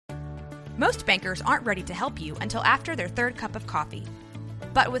Most bankers aren't ready to help you until after their third cup of coffee.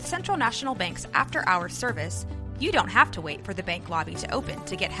 But with Central National Bank's after-hours service, you don't have to wait for the bank lobby to open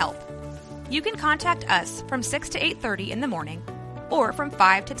to get help. You can contact us from 6 to 8:30 in the morning or from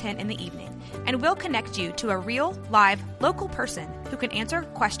 5 to 10 in the evening, and we'll connect you to a real, live, local person who can answer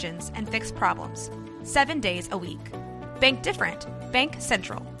questions and fix problems 7 days a week. Bank different. Bank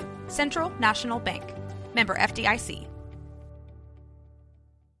Central. Central National Bank. Member FDIC.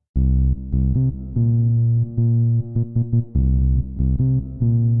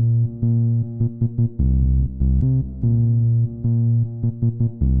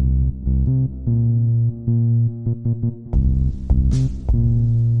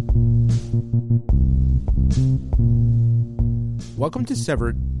 Welcome to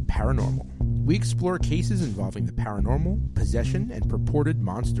Severed Paranormal. We explore cases involving the paranormal, possession, and purported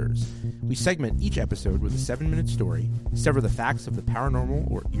monsters. We segment each episode with a 7-minute story, sever the facts of the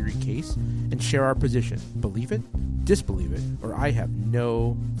paranormal or eerie case, and share our position. Believe it, disbelieve it, or I have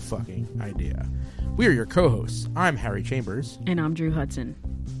no fucking idea. We are your co-hosts. I'm Harry Chambers. And I'm Drew Hudson.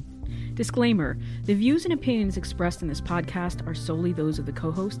 Disclaimer, the views and opinions expressed in this podcast are solely those of the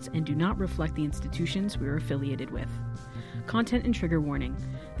co-hosts and do not reflect the institutions we are affiliated with. Content and trigger warning.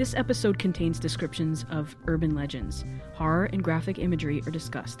 This episode contains descriptions of urban legends. Horror and graphic imagery are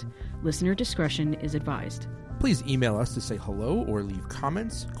discussed. Listener discretion is advised. Please email us to say hello or leave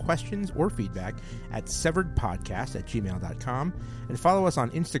comments, questions, or feedback at severedpodcast@gmail.com and follow us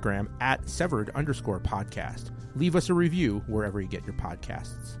on Instagram at severed_podcast. Leave us a review wherever you get your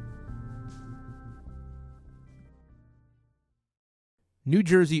podcasts. New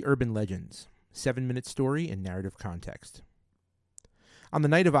Jersey Urban Legends. 7-minute story and narrative context. On the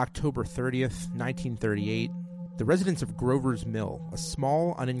night of October 30th, 1938, the residents of Grover's Mill, a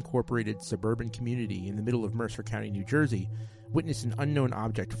small, unincorporated suburban community in the middle of Mercer County, New Jersey, witnessed an unknown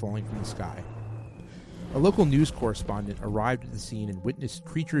object falling from the sky. A local news correspondent arrived at the scene and witnessed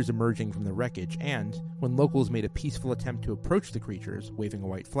creatures emerging from the wreckage, and, when locals made a peaceful attempt to approach the creatures, waving a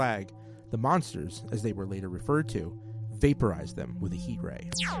white flag, the monsters, as they were later referred to, vaporized them with a heat ray.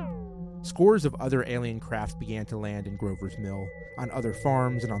 Scores of other alien craft began to land in Grover's Mill, on other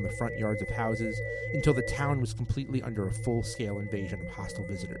farms and on the front yards of houses, until the town was completely under a full-scale invasion of hostile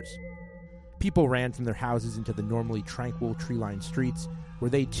visitors. People ran from their houses into the normally tranquil, tree-lined streets, where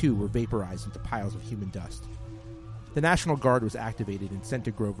they too were vaporized into piles of human dust. The National Guard was activated and sent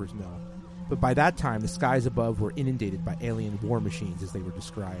to Grover's Mill, but by that time the skies above were inundated by alien war machines, as they were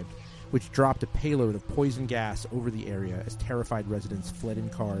described, which dropped a payload of poison gas over the area as terrified residents fled in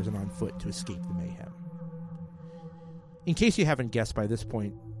cars and on foot to escape the mayhem. In case you haven't guessed by this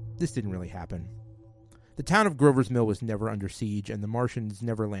point, this didn't really happen. The town of Grover's Mill was never under siege, and the Martians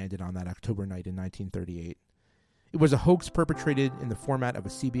never landed on that October night in 1938. It was a hoax perpetrated in the format of a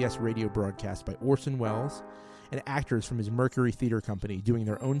CBS radio broadcast by Orson Welles and actors from his Mercury Theater Company doing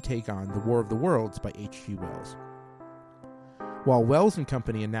their own take on The War of the Worlds by H.G. Wells. While Wells and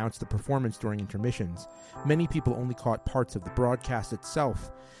Company announced the performance during intermissions, many people only caught parts of the broadcast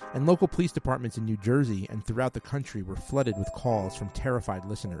itself, and local police departments in New Jersey and throughout the country were flooded with calls from terrified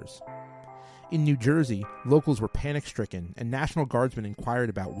listeners. In New Jersey, locals were panic-stricken, and National Guardsmen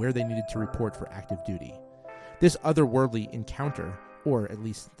inquired about where they needed to report for active duty. This otherworldly encounter, or at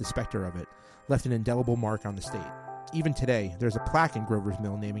least the specter of it, left an indelible mark on the state. Even today, there's a plaque in Grover's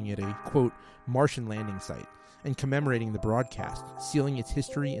Mill naming it a, quote, Martian landing site, and commemorating the broadcast, sealing its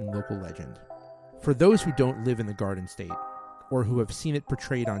history in local legend. For those who don't live in the Garden State, or who have seen it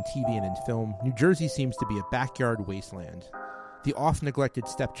portrayed on TV and in film, New Jersey seems to be a backyard wasteland, the oft-neglected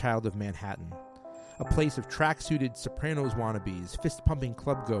stepchild of Manhattan, a place of track-suited Sopranos wannabes, fist-pumping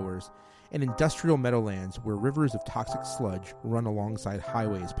club-goers, and industrial meadowlands where rivers of toxic sludge run alongside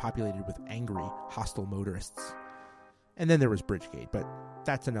highways populated with angry, hostile motorists. And then there was Bridgegate, but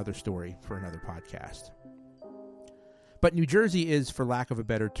that's another story for another podcast. But New Jersey is, for lack of a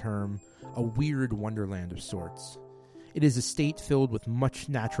better term, a weird wonderland of sorts. It is a state filled with much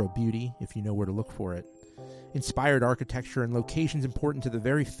natural beauty, if you know where to look for it, inspired architecture and locations important to the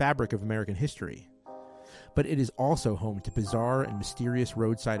very fabric of American history. But it is also home to bizarre and mysterious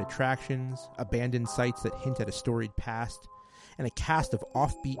roadside attractions, abandoned sites that hint at a storied past, and a cast of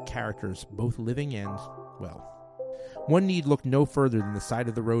offbeat characters, both living and, well, one need look no further than the side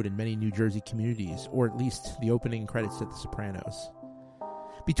of the road in many New Jersey communities, or at least the opening credits to The Sopranos.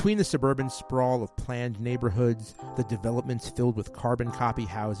 Between the suburban sprawl of planned neighborhoods, the developments filled with carbon copy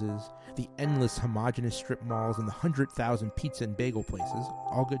houses, the endless homogeneous strip malls, and the 100,000 pizza and bagel places,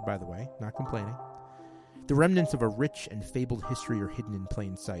 all good by the way, not complaining, the remnants of a rich and fabled history are hidden in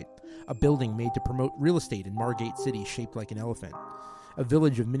plain sight. A building made to promote real estate in Margate City shaped like an elephant. a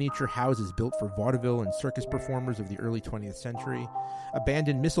village of miniature houses built for vaudeville and circus performers of the early 20th century,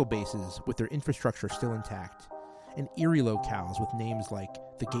 abandoned missile bases with their infrastructure still intact, and eerie locales with names like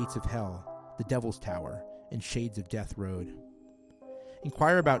the Gates of Hell, the Devil's Tower, and Shades of Death Road.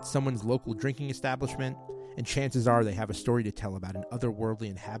 Inquire about someone's local drinking establishment, and chances are they have a story to tell about an otherworldly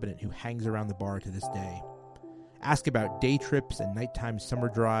inhabitant who hangs around the bar to this day. Ask about day trips and nighttime summer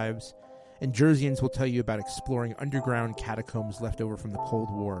drives, and Jerseyans will tell you about exploring underground catacombs left over from the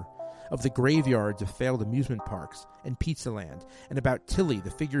Cold War, of the graveyards of failed amusement parks and Pizzaland, and about Tilly, the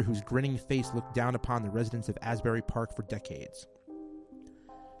figure whose grinning face looked down upon the residents of Asbury Park for decades.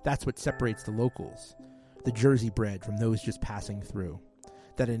 That's what separates the locals, the Jersey bred, from those just passing through.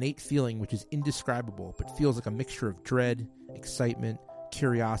 That innate feeling which is indescribable but feels like a mixture of dread, excitement,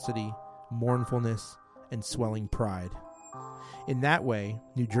 curiosity, mournfulness, and swelling pride. In that way,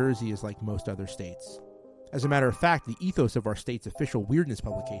 New Jersey is like most other states. As a matter of fact, the ethos of our state's official weirdness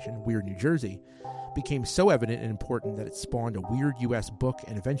publication, Weird New Jersey, became so evident and important that it spawned a Weird U.S. book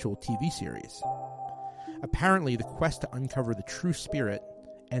and eventual TV series. Apparently, the quest to uncover the true spirit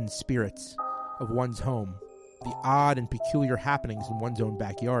and spirits of one's home, the odd and peculiar happenings in one's own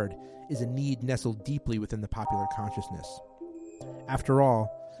backyard, is a need nestled deeply within the popular consciousness. After all,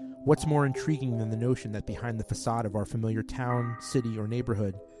 what's more intriguing than the notion that behind the facade of our familiar town, city, or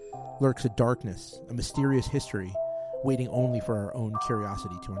neighborhood lurks a darkness, a mysterious history, waiting only for our own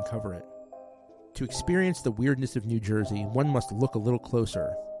curiosity to uncover it? To experience the weirdness of New Jersey, one must look a little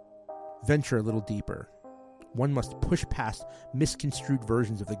closer, venture a little deeper. One must push past misconstrued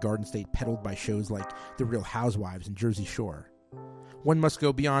versions of the Garden State peddled by shows like The Real Housewives and Jersey Shore. One must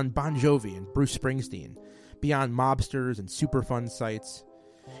go beyond Bon Jovi and Bruce Springsteen, beyond mobsters and Superfund sites.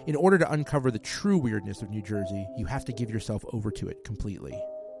 In order to uncover the true weirdness of New Jersey, you have to give yourself over to it completely.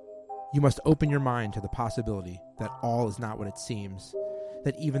 You must open your mind to the possibility that all is not what it seems,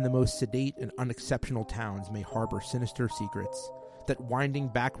 that even the most sedate and unexceptional towns may harbor sinister secrets, that winding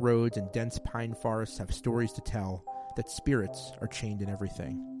back roads and dense pine forests have stories to tell, that spirits are chained in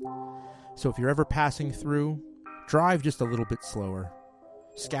everything. So if you're ever passing through, drive just a little bit slower.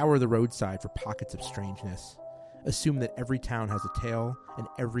 Scour the roadside for pockets of strangeness. Assume that every town has a tale and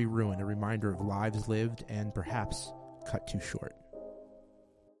every ruin a reminder of lives lived and, perhaps, cut too short.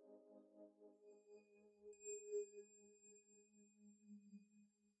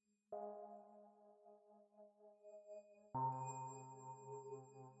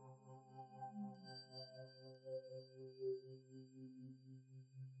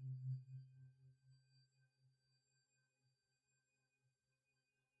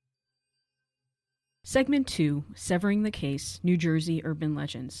 Segment 2, Severing the Case, New Jersey Urban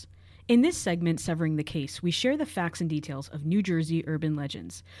Legends. In this segment, Severing the Case, we share the facts and details of New Jersey urban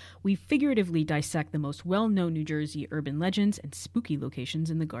legends. We figuratively dissect the most well-known New Jersey urban legends and spooky locations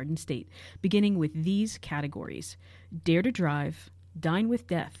in the Garden State, beginning with these categories: Dare to Drive, Dine with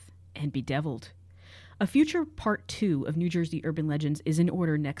Death, and Bedeviled. A future part 2 of New Jersey urban legends is in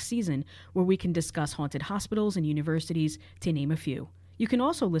order next season, where we can discuss haunted hospitals and universities, to name a few. You can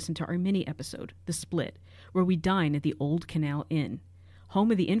also listen to our mini episode, The Split, where we dine at the Old Canal Inn, home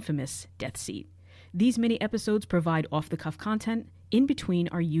of the infamous Death Seat. These mini episodes provide off-the-cuff content in between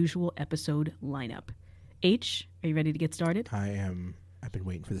our usual episode lineup. H, are you ready to get started? I am. I've been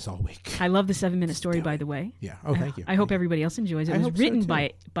waiting for this all week. I love the 7-minute story, by the way. Yeah. Oh, thank you. I hope everybody else enjoys it. It was written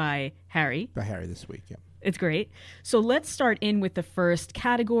by Harry. By Harry this week, yeah. It's great. So let's start in with the first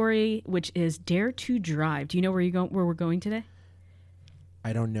category, which is Dare to Drive. Do you know where we're going today?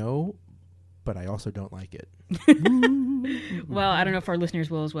 I don't know, but I also don't like it. Well, I don't know if our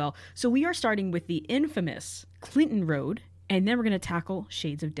listeners will as well. So we are starting with the infamous Clinton Road, and then we're going to tackle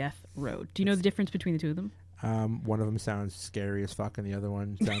Shades of Death Road. Do you know the difference between the two of them? One of them sounds scary as fuck, and the other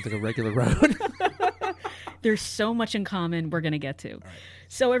one sounds like a regular road. There's so much in common we're going to get to. Right.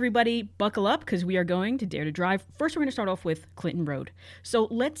 So everybody, buckle up, because we are going to Dare to Drive. First, we're going to start off with Clinton Road. So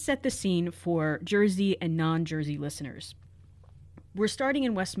let's set the scene for Jersey and non-Jersey listeners. We're starting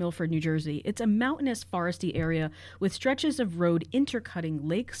in West Milford, New Jersey. It's a mountainous, foresty area with stretches of road intercutting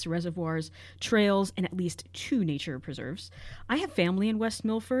lakes, reservoirs, trails, and at least 2 nature preserves. I have family in West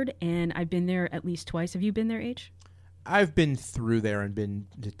Milford, and I've been there at least twice. Have you been there, H? I've been through there and been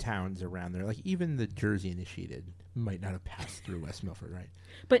to towns around there, like even the Jersey-initiated Might not have passed through West Milford, right?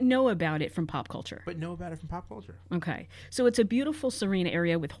 But know about it from pop culture. But know about it from pop culture. Okay. So it's a beautiful, serene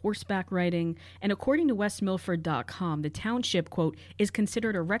area with horseback riding. And according to westmilford.com, the township, quote, is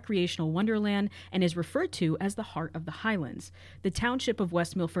considered a recreational wonderland and is referred to as the heart of the Highlands. The township of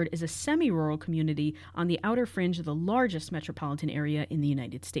West Milford is a semi-rural community on the outer fringe of the largest metropolitan area in the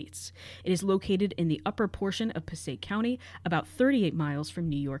United States. It is located in the upper portion of Passaic County, about 38 miles from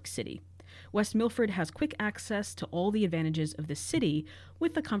New York City. West Milford has quick access to all the advantages of the city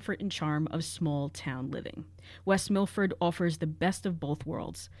with the comfort and charm of small town living. West Milford offers the best of both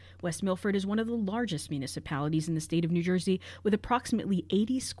worlds. West Milford is one of the largest municipalities in the state of New Jersey with approximately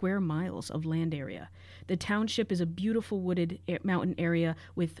 80 square miles of land area. The township is a beautiful wooded mountain area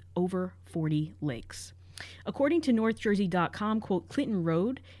with over 40 lakes. According to NorthJersey.com, quote, Clinton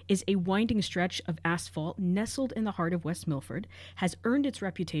Road is a winding stretch of asphalt nestled in the heart of West Milford, has earned its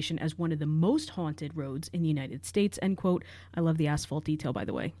reputation as one of the most haunted roads in the United States, end quote. I love the asphalt detail, by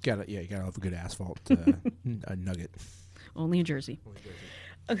the way. You gotta love a good asphalt a nugget. Only in Jersey.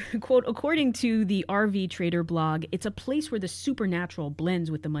 Quote, according to the RV Trader blog, it's a place where the supernatural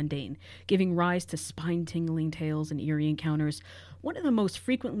blends with the mundane, giving rise to spine-tingling tales and eerie encounters. One of the most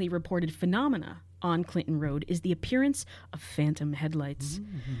frequently reported phenomena on Clinton Road is the appearance of phantom headlights.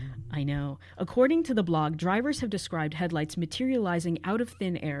 I know. According to the blog, drivers have described headlights materializing out of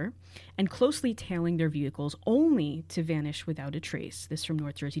thin air and closely tailing their vehicles only to vanish without a trace. This from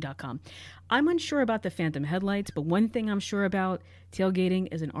NorthJersey.com. I'm unsure about the phantom headlights, but one thing I'm sure about, tailgating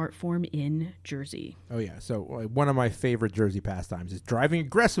is an art form in Jersey. Oh, yeah. So one of my favorite Jersey pastimes is driving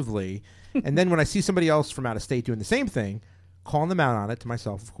aggressively, and then when I see somebody else from out of state doing the same thing, calling them out on it, to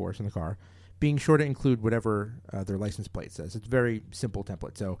myself, of course, in the car, being sure to include whatever their license plate says. It's a very simple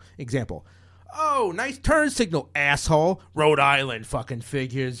template. So, example. Oh, nice turn signal, asshole. Rhode Island fucking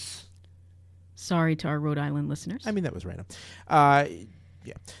figures. Sorry to our Rhode Island listeners. I mean, that was random.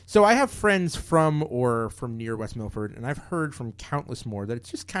 Yeah. So I have friends from or from near West Milford, and I've heard from countless more that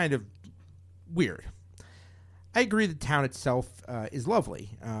it's just kind of weird. I agree the town itself is lovely.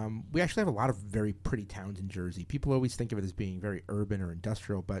 We actually have a lot of very pretty towns in Jersey. People always think of it as being very urban or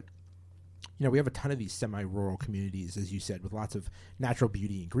industrial, but you know, we have a ton of these semi-rural communities, as you said, with lots of natural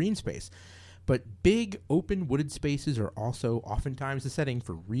beauty and green space. But big, open, wooded spaces are also oftentimes the setting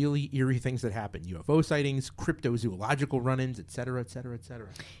for really eerie things that happen. UFO sightings, cryptozoological run-ins, et cetera, et cetera, et cetera.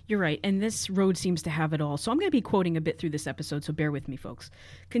 You're right, and this road seems to have it all. So I'm going to be quoting a bit through this episode, so bear with me, folks.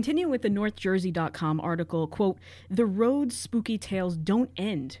 Continuing with the NorthJersey.com article, quote, the road's spooky tales don't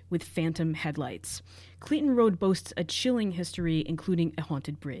end with phantom headlights. Clinton Road boasts a chilling history, including a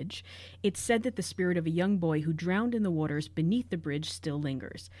haunted bridge. It's said that the spirit of a young boy who drowned in the waters beneath the bridge still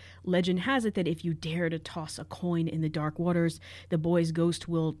lingers. Legend has it that if you dare to toss a coin in the dark waters, the boy's ghost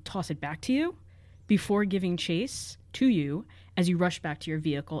will toss it back to you before giving chase to you as you rush back to your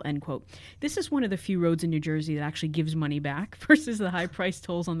vehicle, end quote. This is one of the few roads in New Jersey that actually gives money back versus the high-priced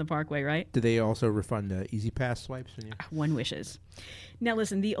tolls on the Parkway, right? Do they also refund Easy Pass swipes? One wishes. Now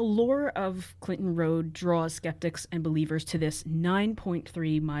listen, the allure of Clinton Road draws skeptics and believers to this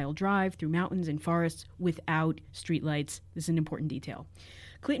 9.3-mile drive through mountains and forests without streetlights. This is an important detail.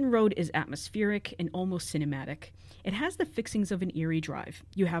 Clinton Road is atmospheric and almost cinematic. It has the fixings of an eerie drive.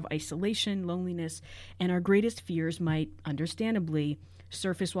 You have isolation, loneliness, and our greatest fears might, understandably,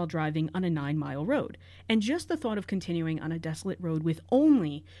 surface while driving on a 9-mile road. And just the thought of continuing on a desolate road with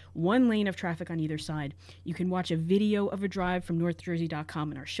only one lane of traffic on either side. You can watch a video of a drive from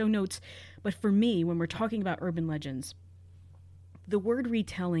NorthJersey.com in our show notes. But for me, when we're talking about urban legends, the word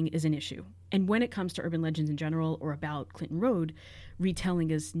retelling is an issue. And when it comes to urban legends in general or about Clinton Road, retelling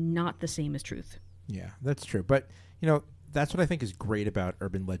is not the same as truth. Yeah, that's true. But, you know, that's what I think is great about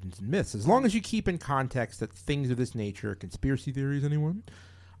urban legends and myths. As long as you keep in context that things of this nature, conspiracy theories, anyone,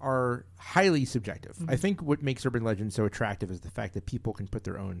 are highly subjective. Mm-hmm. I think what makes urban legends so attractive is the fact that people can put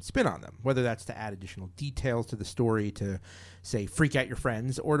their own spin on them, whether that's to add additional details to the story to, say, freak out your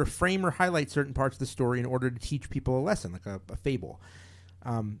friends, or to frame or highlight certain parts of the story in order to teach people a lesson, like a fable.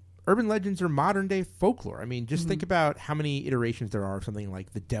 Urban legends are modern-day folklore. I mean, just think about how many iterations there are of something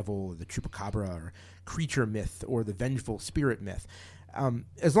like the devil, or the chupacabra, or creature myth, or the vengeful spirit myth.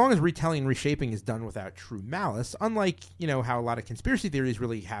 As long as retelling and reshaping is done without true malice, unlike, you know, how a lot of conspiracy theories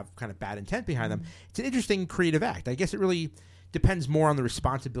really have kind of bad intent behind them, it's an interesting creative act. I guess it really depends more on the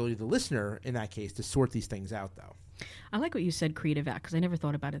responsibility of the listener, in that case, to sort these things out, though. I like what you said, creative act, because I never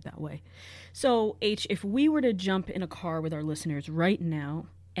thought about it that way. So, H, if we were to jump in a car with our listeners right now,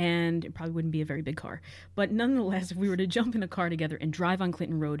 and it probably wouldn't be a very big car, but nonetheless, if we were to jump in a car together and drive on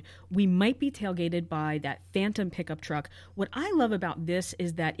Clinton Road, we might be tailgated by that phantom pickup truck. What I love about this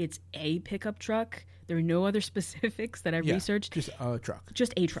is that it's a pickup truck, There are no other specifics that I've researched. Just a truck.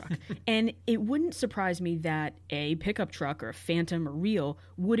 Just a truck. And it wouldn't surprise me that a pickup truck or a Phantom or Reel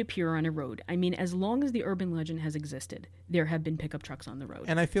would appear on a road. I mean, as long as the urban legend has existed, there have been pickup trucks on the road.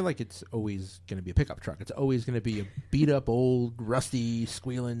 And I feel like it's always going to be a pickup truck. It's always going to be a beat up, old, rusty,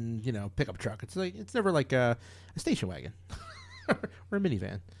 squealing, pickup truck. It's never like a station wagon or a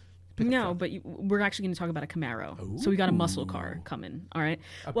minivan. No, but we're actually going to talk about a Camaro. Ooh. So we got a muscle car coming. All right.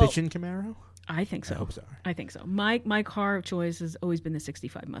 A bitchin' Camaro? I think so. I hope so. I think so. My car of choice has always been the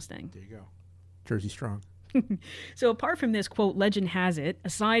 65 Mustang. There you go. Jersey strong. So apart from this, quote, legend has it,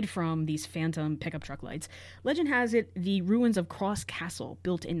 aside from these Phantom pickup truck lights, legend has it the ruins of Cross Castle,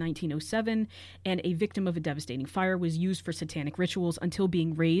 built in 1907, and a victim of a devastating fire, was used for satanic rituals until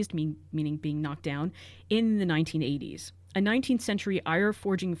being razed, meaning being knocked down, in the 1980s. A 19th century iron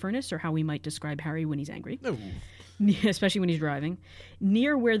forging furnace, or how we might describe Harry when he's angry, especially when he's driving,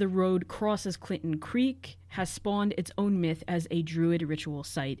 near where the road crosses Clinton Creek, has spawned its own myth as a druid ritual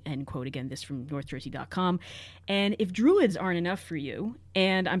site, end quote. Again, this from NorthJersey.com. And if druids aren't enough for you,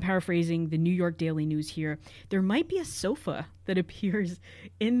 and I'm paraphrasing the New York Daily News here, there might be a sofa that appears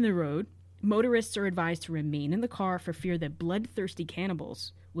in the road. Motorists are advised to remain in the car for fear that bloodthirsty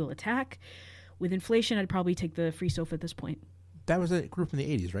cannibals will attack. With inflation, I'd probably take the free sofa at this point. That was a group in the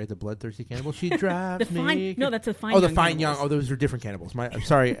 80s, right? The Bloodthirsty Cannibals. She drives me. No, that's the Fine Young. Oh, the Fine Cannibals. Young. Oh, those are different cannibals. I'm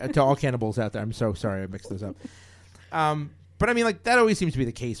sorry to all cannibals out there. I'm so sorry I mixed those up. But I mean, like, that always seems to be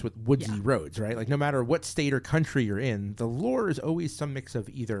the case with woodsy roads, right? Like, no matter what state or country you're in, the lore is always some mix of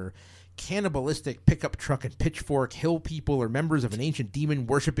either cannibalistic pickup truck and pitchfork hill people or members of an ancient demon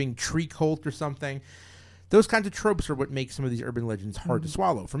worshipping tree cult or something. Those kinds of tropes are what make some of these urban legends hard to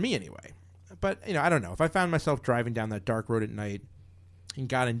swallow, for me anyway. But, I don't know. If I found myself driving down that dark road at night and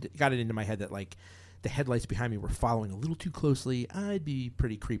got it into my head that, like, the headlights behind me were following a little too closely, I'd be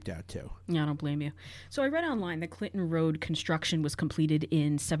pretty creeped out too. Yeah, I don't blame you. So I read online that Clinton Road construction was completed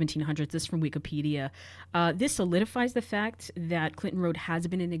in 1700s. This is from Wikipedia. This solidifies the fact that Clinton Road has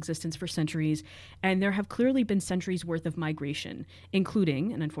been in existence for centuries, and there have clearly been centuries worth of migration,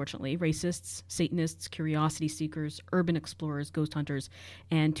 including, and unfortunately, racists, Satanists, curiosity seekers, urban explorers, ghost hunters,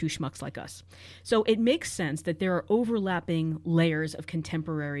 and two schmucks like us. So it makes sense that there are overlapping layers of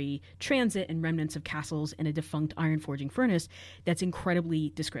contemporary transit and remnants of castles and a defunct iron forging furnace that's incredibly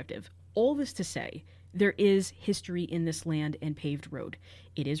descriptive. All this to say, there is history in this land and paved road.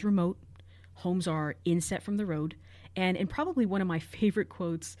 It is remote. Homes are inset from the road. And in probably one of my favorite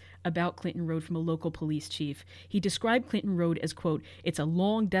quotes about Clinton Road from a local police chief, he described Clinton Road as, quote, it's a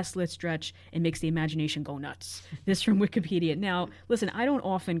long, desolate stretch and makes the imagination go nuts. This from Wikipedia. Now, listen, I don't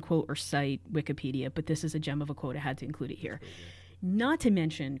often quote or cite Wikipedia, but this is a gem of a quote. I had to include it here. Not to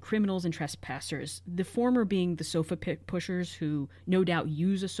mention criminals and trespassers, the former being the sofa pushers who no doubt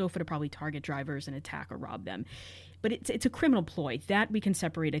use a sofa to probably target drivers and attack or rob them. But it's a criminal ploy. That we can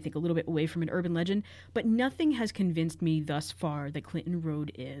separate, I think, a little bit away from an urban legend. But nothing has convinced me thus far that Clinton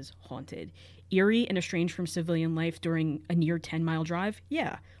Road is haunted. Eerie and estranged from civilian life during a near 10-mile drive?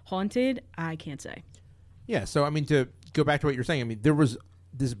 Yeah. Haunted? I can't say. Yeah, so, I mean, to go back to what you're saying, I mean, there was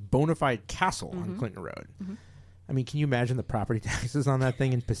this bona fide castle on Clinton Road. Mm-hmm. I mean, can you imagine the property taxes on that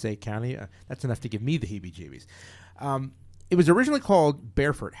thing in Passaic County? That's enough to give me the heebie-jeebies. It was originally called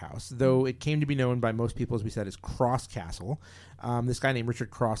Barefoot House, though it came to be known by most people, as we said, as Cross Castle. This guy named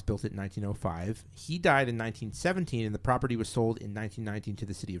Richard Cross built it in 1905. He died in 1917, and the property was sold in 1919 to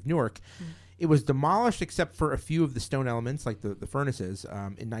the city of Newark. Mm-hmm. It was demolished except for a few of the stone elements, like the furnaces, in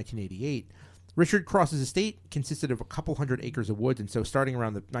 1988. Richard Cross's estate consisted of a couple hundred acres of woods, and so starting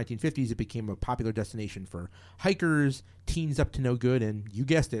around the 1950s, it became a popular destination for hikers, teens up to no good, and, you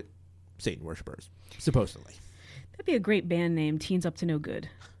guessed it, Satan worshippers, supposedly. That'd be a great band name, Teens Up to No Good.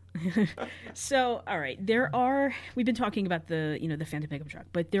 So, all right, we've been talking about the Phantom pickup truck,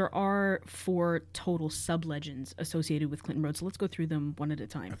 but there are 4 total sub-legends associated with Clinton Road, so let's go through them one at a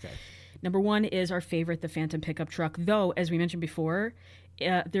time. Okay. Number 1 is our favorite, the Phantom pickup truck, though, as we mentioned before,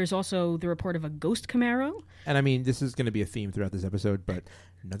 there's also the report of a ghost Camaro. And I mean, this is going to be a theme throughout this episode, but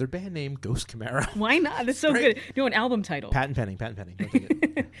another band name, Ghost Camaro. Why not? That's so good. No, an album title. Patent pending. Don't take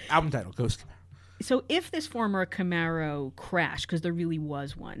it. Album title, Ghost Camaro. So if this former Camaro crash, because there really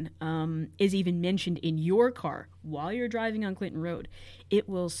was one, is even mentioned in your car while you're driving on Clinton Road, it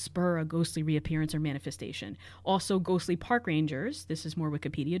will spur a ghostly reappearance or manifestation. Also, ghostly park rangers. This is more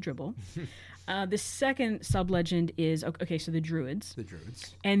Wikipedia dribble. The second sub-legend is, okay, so the Druids. The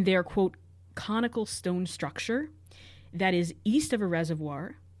Druids. And their, quote, conical stone structure that is east of a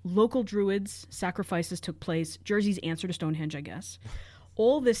reservoir. Local Druids sacrifices took place. Jersey's answer to Stonehenge, I guess.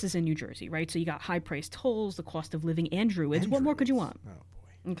 All this is in New Jersey, right? So you got high-priced tolls, the cost of living, and Druids. What more could you want? Oh,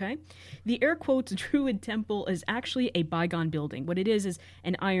 boy. Okay. The air quotes Druid Temple is actually a bygone building. What it is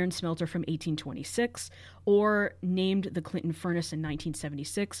an iron smelter from 1826, or named the Clinton Furnace in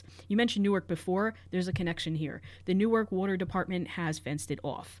 1976. You mentioned Newark before. There's a connection here. The Newark Water Department has fenced it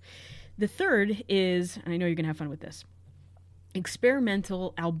off. The third is, and I know you're going to have fun with this,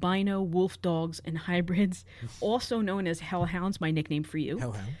 experimental albino wolf dogs and hybrids, also known as hellhounds, my nickname for you.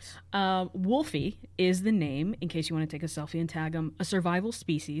 Hellhounds. Wolfie is the name, in case you want to take a selfie and tag them, a survival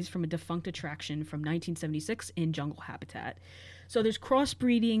species from a defunct attraction from 1976 in jungle habitat. So there's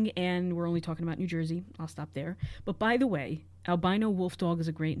crossbreeding, and we're only talking about New Jersey. I'll stop there. But by the way, albino wolf dog is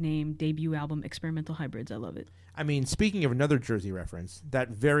a great name. Debut album, Experimental Hybrids. I love it. I mean, speaking of another Jersey reference, that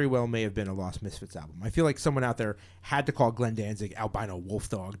very well may have been a Lost Misfits album. I feel like someone out there had to call Glenn Danzig albino wolf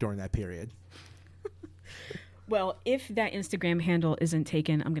dog during that period. Well, if that Instagram handle isn't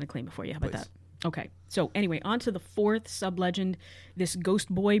taken, I'm going to claim it for you. How about that? Okay. So anyway, on to the fourth sub-legend, this Ghost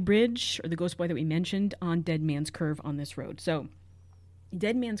Boy Bridge, or the Ghost Boy that we mentioned, on Dead Man's Curve on this road. So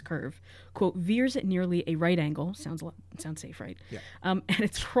Dead Man's Curve, quote, veers at nearly a right angle. Sounds safe, right? Yeah. And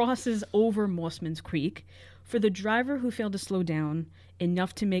it crosses over Mossman's Creek. For the driver who failed to slow down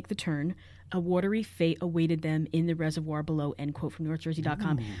enough to make the turn, a watery fate awaited them in the reservoir below, end quote from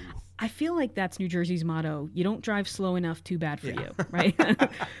NorthJersey.com. Ooh. I feel like that's New Jersey's motto. You don't drive slow enough, too bad for you, right?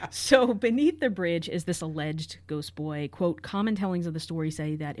 So beneath the bridge is this alleged ghost boy. Quote, common tellings of the story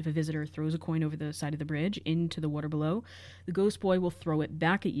say that if a visitor throws a coin over the side of the bridge into the water below, the ghost boy will throw it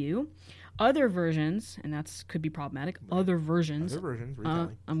back at you. Other versions, and that could be problematic, other versions,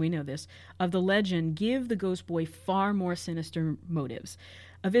 and we know this, of the legend give the ghost boy far more sinister motives.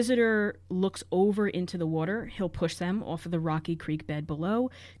 A visitor looks over into the water. He'll push them off of the rocky creek bed below.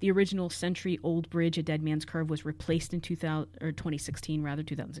 The original century-old bridge at Dead Man's Curve was replaced in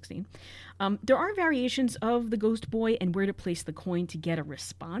 2016. There are variations of the ghost boy and where to place the coin to get a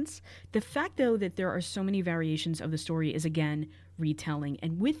response. The fact, though, that there are so many variations of the story is, again, retelling,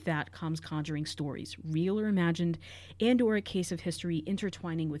 and with that comes conjuring stories, real or imagined, and or a case of history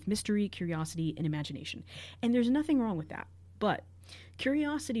intertwining with mystery, curiosity, and imagination. And there's nothing wrong with that, but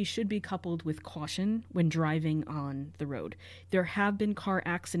curiosity should be coupled with caution when driving on the road. There have been car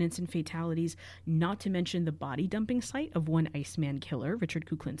accidents and fatalities, not to mention the body dumping site of one Iceman killer, Richard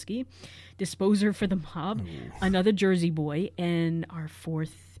Kuklinski, disposer for the mob, another Jersey boy, and our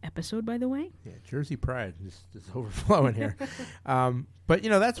fourth episode, by the way. Yeah, Jersey pride is overflowing here. But,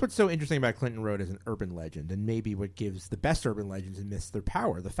 that's what's so interesting about Clinton Road as an urban legend, and maybe what gives the best urban legends and myths their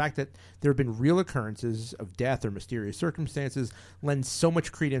power. The fact that there have been real occurrences of death or mysterious circumstances lends so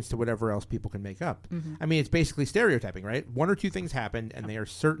much credence to whatever else people can make up. Mm-hmm. I mean, it's basically stereotyping, right? One or two things happened, and they are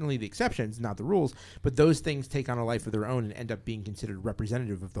certainly the exceptions, not the rules, but those things take on a life of their own and end up being considered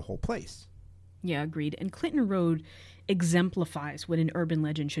representative of the whole place. Yeah, agreed. And Clinton Road exemplifies what an urban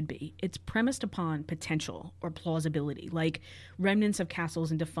legend should be. It's premised upon potential or plausibility, like remnants of castles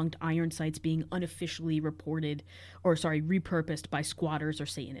and defunct iron sites being unofficially repurposed by squatters or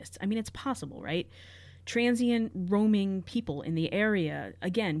Satanists. I mean, it's possible, right? Transient roaming people in the area,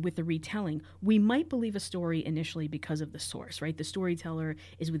 again, with the retelling, we might believe a story initially because of the source, right? The storyteller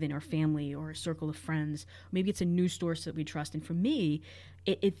is within our family or a circle of friends. Maybe it's a news source that we trust. And for me,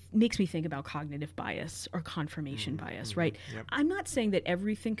 it makes me think about cognitive bias or confirmation bias, right? Yep. I'm not saying that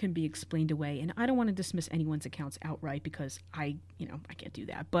everything can be explained away, and I don't want to dismiss anyone's accounts outright because I can't do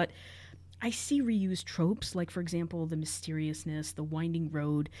that. But I see reused tropes, like, for example, the mysteriousness, the winding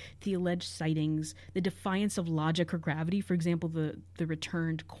road, the alleged sightings, the defiance of logic or gravity, for example, the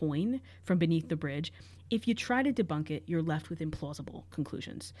returned coin from beneath the bridge. If you try to debunk it, you're left with implausible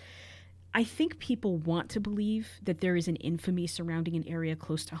conclusions. I think people want to believe that there is an infamy surrounding an area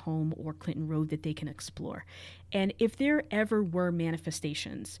close to home or Clinton Road that they can explore. And if there ever were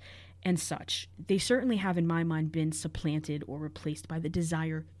manifestations and such, they certainly have, in my mind, been supplanted or replaced by the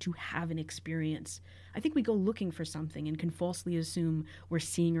desire to have an experience. I think we go looking for something and can falsely assume we're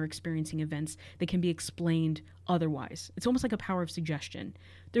seeing or experiencing events that can be explained otherwise. It's almost like a power of suggestion.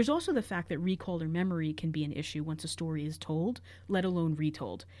 There's also the fact that recall or memory can be an issue once a story is told, let alone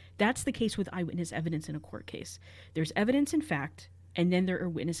retold. That's the case with eyewitness evidence in a court case. There's evidence in fact, and then there are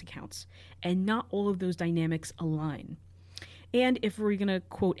witness accounts, and not all of those dynamics align. And if we're going to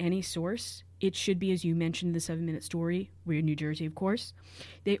quote any source, it should be, as you mentioned, the 7-Minute Story. We're in New Jersey, of course.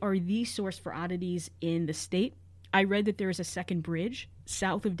 They are the source for oddities in the state. I read that there is a second bridge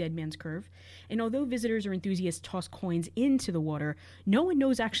south of Dead Man's Curve. And although visitors or enthusiasts toss coins into the water, no one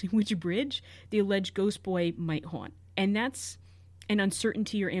knows actually which bridge the alleged ghost boy might haunt. And that's an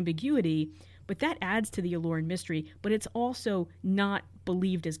uncertainty or ambiguity, but that adds to the allure and mystery, but it's also not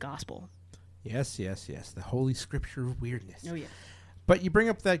believed as gospel. Yes. The Holy Scripture of weirdness. Oh, yeah. But you bring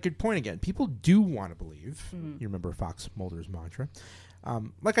up that good point again. People do want to believe. You remember Fox Mulder's mantra.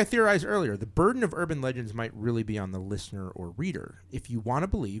 Like I theorized earlier, the burden of urban legends might really be on the listener or reader. If you want to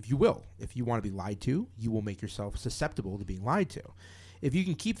believe, you will. If you want to be lied to, you will make yourself susceptible to being lied to. If you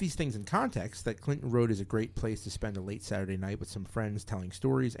can keep these things in context, that Clinton Road is a great place to spend a late Saturday night with some friends telling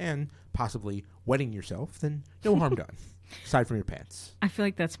stories and possibly wetting yourself, then no harm done, aside from your pants. I feel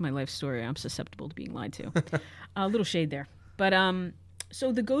like that's my life story. I'm susceptible to being lied to. A little shade there. But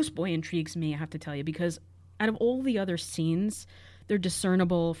so the Ghost Boy intrigues me, I have to tell you, because out of all the other scenes, they're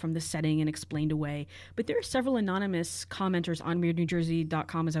discernible from the setting and explained away. But there are several anonymous commenters on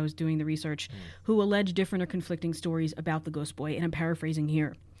WeirdNewJersey.com as I was doing the research who allege different or conflicting stories about the Ghost Boy, and I'm paraphrasing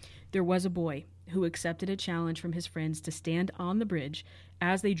here. There was a boy who accepted a challenge from his friends to stand on the bridge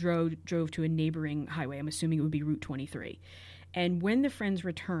as they drove to a neighboring highway. I'm assuming it would be Route 23. And when the friends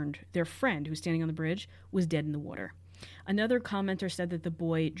returned, their friend, who's standing on the bridge, was dead in the water. Another commenter said that the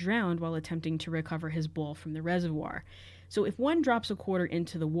boy drowned while attempting to recover his ball from the reservoir. So if one drops a quarter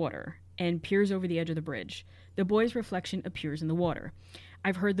into the water and peers over the edge of the bridge, the boy's reflection appears in the water.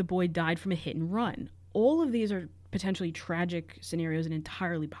 I've heard the boy died from a hit and run. All of these are potentially tragic scenarios and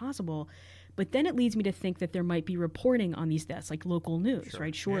entirely possible, but then it leads me to think that there might be reporting on these deaths, like local news,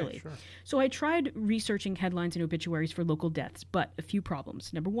 right? Surely. Yeah, sure. So I tried researching headlines and obituaries for local deaths, but a few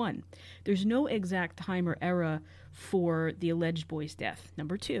problems. Number one, there's no exact time or era for the alleged boy's death.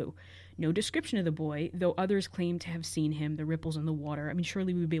 Number two, no description of the boy, though others claim to have seen him, the ripples in the water. I mean,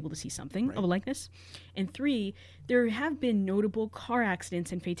 surely we would be able to see something of a likeness. And three, there have been notable car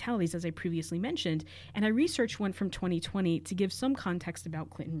accidents and fatalities, as I previously mentioned, and I researched one from 2020 to give some context about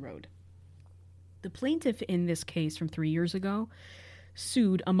Clinton Road. The plaintiff in this case from 3 years ago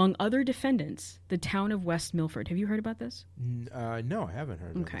sued, among other defendants, the town of West Milford. Have you heard about this? No, I haven't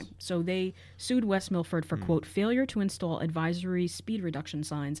heard of Okay. this. So they sued West Milford for, quote, failure to install advisory speed reduction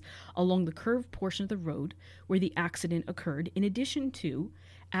signs along the curved portion of the road where the accident occurred, in addition to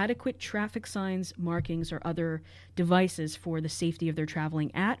adequate traffic signs, markings, or other devices for the safety of their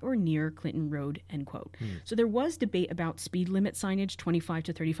traveling at or near Clinton Road, end quote. So there was debate about speed limit signage, 25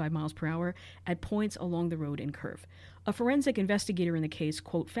 to 35 miles per hour, at points along the road and curve. A forensic investigator in the case,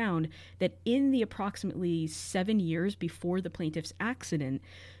 quote, found that in the approximately 7 years before the plaintiff's accident,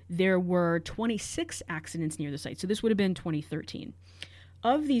 there were 26 accidents near the site. So this would have been 2013.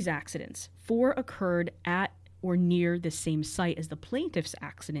 Of these accidents, 4 occurred at or near the same site as the plaintiff's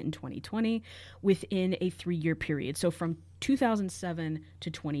accident in 2020 within a 3-year period, so from 2007 to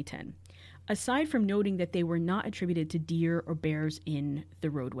 2010, aside from noting that they were not attributed to deer or bears in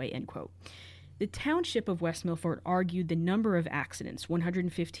the roadway, end quote. The township of West Milford argued the number of accidents,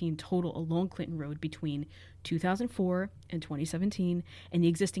 115 total along Clinton Road between 2004 and 2017, and the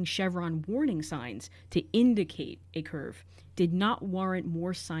existing chevron warning signs to indicate a curve did not warrant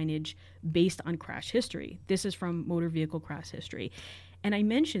more signage based on crash history. This is from Motor Vehicle Crash History. And I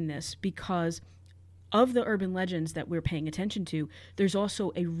mention this because of the urban legends that we're paying attention to, there's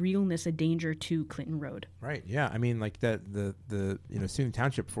also a realness, a danger to Clinton Road. Right, yeah. I mean, like the suing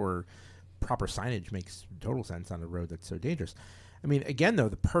township for proper signage makes total sense on a road that's so dangerous. I mean, again, though,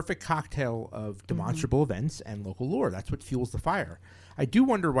 the perfect cocktail of demonstrable events and local lore. That's what fuels the fire. I do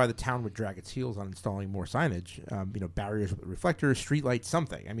wonder why the town would drag its heels on installing more signage, barriers with reflectors, street lights,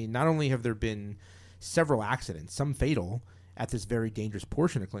 something. I mean, not only have there been several accidents, some fatal, at this very dangerous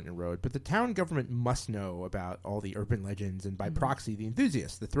portion of Clinton Road, but the town government must know about all the urban legends and, by proxy, the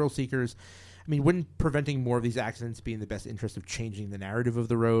enthusiasts, the thrill seekers. I mean, wouldn't preventing more of these accidents be in the best interest of changing the narrative of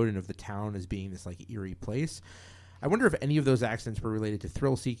the road and of the town as being this, like, eerie place? I wonder if any of those accidents were related to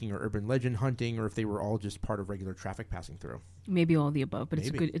thrill-seeking or urban legend hunting, or if they were all just part of regular traffic passing through. Maybe all of the above, but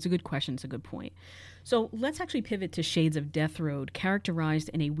Maybe. it's a good question. It's a good point. So let's actually pivot to Shades of Death Road, characterized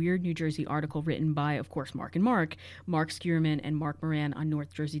in a Weird New Jersey article written by, of course, Mark Skierman and Mark Moran on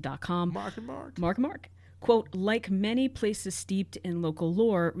NorthJersey.com. Mark. Quote, like many places steeped in local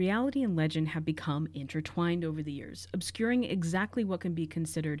lore, reality and legend have become intertwined over the years, obscuring exactly what can be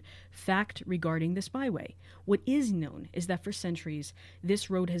considered fact regarding this byway. What is known is that for centuries, this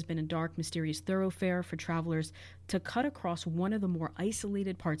road has been a dark, mysterious thoroughfare for travelers to cut across one of the more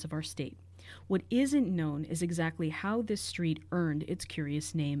isolated parts of our state. What isn't known is exactly how this street earned its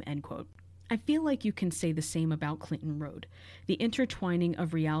curious name, end quote. I feel like you can say the same about Clinton Road, the intertwining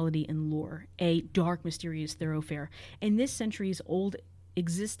of reality and lore, a dark, mysterious thoroughfare, and this century's old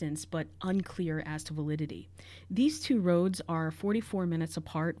existence, but unclear as to validity. These two roads are 44 minutes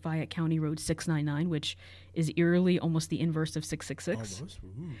apart via County Road 699, which is eerily almost the inverse of 666, Almost.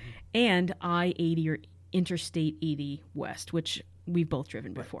 Ooh. and I-80 or Interstate 80 West, which we've both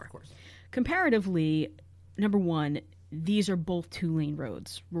driven before. Right, of course. Comparatively, number one, these are both two-lane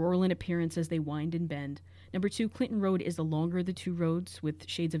roads, rural in appearance as they wind and bend. Number 2, Clinton Road is the longer of the two roads, with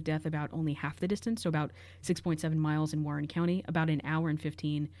Shades of Death about only half the distance, so about 6.7 miles in Warren County, about an hour and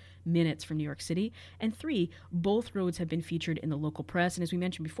 15 minutes from New York City. And 3, both roads have been featured in the local press, and as we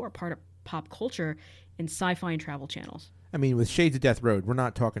mentioned before, part of pop culture and sci-fi and travel channels. I mean, with Shades of Death Road, we're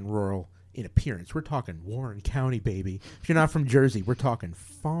not talking rural in appearance. We're talking Warren County, baby. If you're not from Jersey, we're talking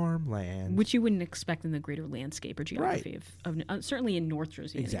farmland. Which you wouldn't expect in the greater landscape or geography of certainly in North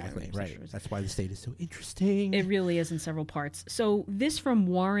Jersey. Exactly, anyway, right. That's why the state is so interesting. It really is in several parts. So this from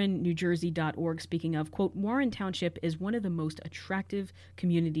WarrenNewJersey.org, speaking of, quote, Warren Township is one of the most attractive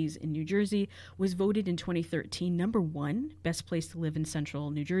communities in New Jersey, was voted in 2013 number 1 best place to live in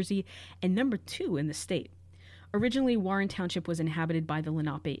central New Jersey, and number 2 in the state. Originally, Warren Township was inhabited by the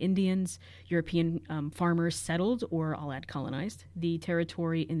Lenape Indians. European farmers settled, or I'll add colonized, the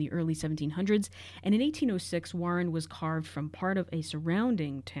territory in the early 1700s. And in 1806, Warren was carved from part of a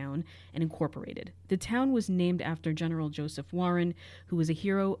surrounding town and incorporated. The town was named after General Joseph Warren, who was a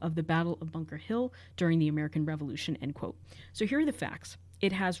hero of the Battle of Bunker Hill during the American Revolution, end quote. So here are the facts.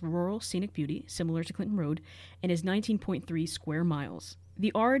 It has rural scenic beauty, similar to Clinton Road, and is 19.3 square miles.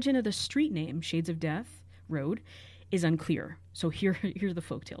 The origin of the street name, Shades of Death Road, is unclear. So here's the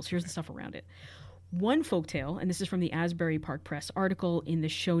folktales. Here's the stuff around it. One folktale, and this is from the Asbury Park Press article in the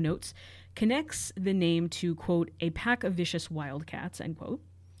show notes, connects the name to, quote, a pack of vicious wildcats, end quote.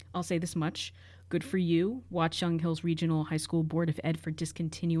 I'll say this much. Good for you, Watchung Hills Regional High School Board of Ed, for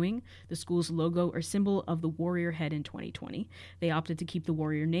discontinuing the school's logo or symbol of the warrior head in 2020. They opted to keep the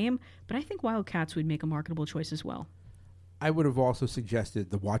warrior name, but I think wildcats would make a marketable choice as well. I would have also suggested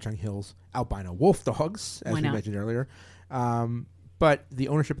the Watchung Hills albino wolf dogs, as we mentioned earlier. But the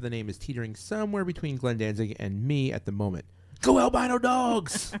ownership of the name is teetering somewhere between Glenn Danzig and me at the moment. Go albino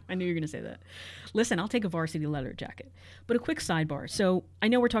dogs! I knew you were going to say that. Listen, I'll take a varsity leather jacket. But a quick sidebar. So I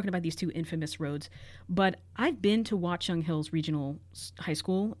know we're talking about these two infamous roads, but I've been to Watchung Hills Regional High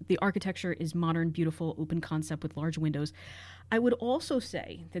School. The architecture is modern, beautiful, open concept with large windows. I would also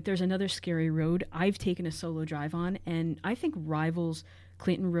say that there's another scary road I've taken a solo drive on, and I think rivals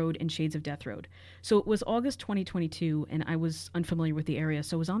Clinton Road and Shades of Death Road. So it was August 2022, and I was unfamiliar with the area,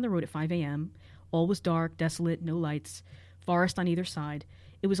 so I was on the road at 5 a.m. All was dark, desolate, no lights, forest on either side.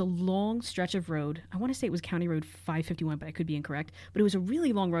 It was a long stretch of road. I want to say it was County Road 551, but I could be incorrect. But it was a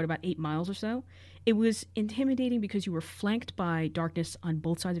really long road, about 8 miles or so. It was intimidating because you were flanked by darkness on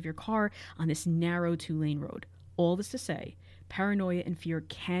both sides of your car on this narrow 2-lane road. All this to say, paranoia and fear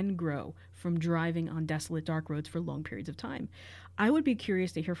can grow from driving on desolate, dark roads for long periods of time. I would be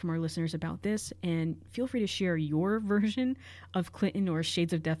curious to hear from our listeners about this, and feel free to share your version of Clinton or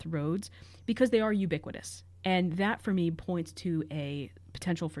Shades of Death roads, because they are ubiquitous. And that, for me, points to a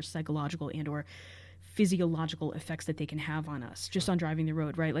potential for psychological and or physiological effects that they can have on us just on driving the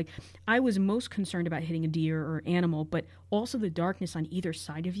road, right? Like, I was most concerned about hitting a deer or animal, but also the darkness on either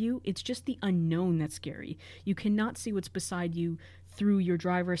side of you. It's just the unknown that's scary. You cannot see what's beside you through your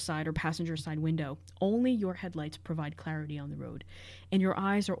driver's side or passenger side window. Only your headlights provide clarity on the road. And your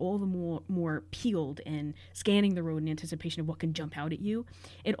eyes are all the more peeled and scanning the road in anticipation of what can jump out at you.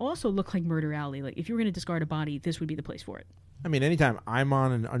 It also looked like Murder Alley. Like, if you were going to discard a body, this would be the place for it. I mean, anytime I'm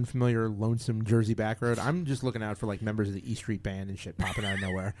on an unfamiliar, lonesome Jersey back road, I'm just looking out for, like, members of the E Street Band and shit popping out of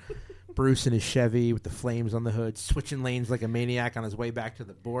nowhere. Bruce in his Chevy with the flames on the hood, switching lanes like a maniac on his way back to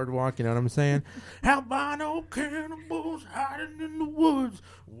the boardwalk. You know what I'm saying? Albino cannibals hiding in the woods,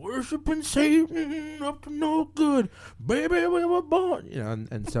 worshiping Satan up to no good. Baby, we were born. You know,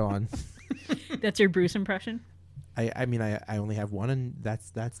 and so on. That's your Bruce impression? I mean, I only have one, and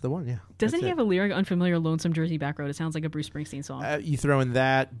that's the one, yeah. Doesn't he have a lyric, Unfamiliar Lonesome Jersey Back Road? It sounds like a Bruce Springsteen song. You throw in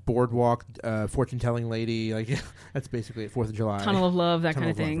that, Boardwalk, Fortune-Telling Lady, like, that's basically it, 4th of July. Tunnel of Love, that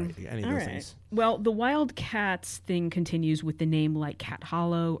kind of thing. Love, right. Any of those things. Well, the Wildcats thing continues with the name like Cat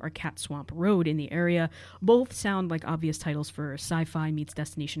Hollow or Cat Swamp Road in the area. Both sound like obvious titles for sci-fi meets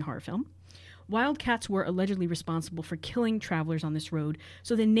destination horror film. Wildcats were allegedly responsible for killing travelers on this road,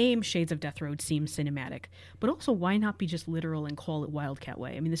 so the name Shades of Death Road seems cinematic. But also, why not be just literal and call it Wildcat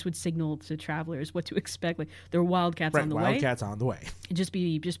Way? I mean, this would signal to travelers what to expect. Like, there are wildcats on the way. Wildcats on the way. Just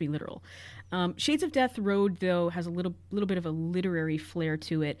be literal. Shades of Death Road, though, has a little bit of a literary flair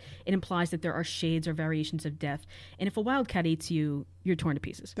to it. It implies that there are shades or variations of death, and if a wildcat eats you, you're torn to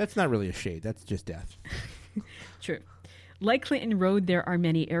pieces. That's not really a shade. That's just death. True. Like Clinton Road, there are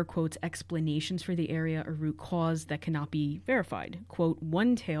many, air quotes, explanations for the area or root cause that cannot be verified. Quote,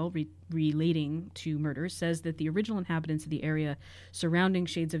 one tale relating to murders says that the original inhabitants of the area surrounding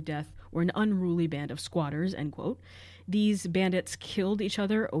Shades of Death were an unruly band of squatters, end quote. These bandits killed each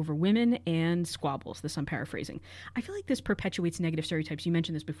other over women and squabbles. This I'm paraphrasing. I feel like this perpetuates negative stereotypes. You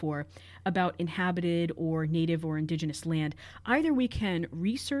mentioned this before about inhabited or native or indigenous land. Either we can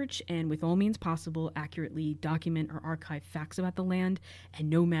research and with all means possible accurately document or archive facts about the land and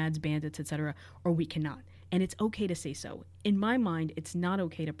nomads, bandits, etc., or we cannot. And it's okay to say so. In my mind, it's not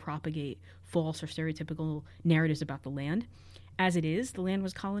okay to propagate false or stereotypical narratives about the land. As it is, the land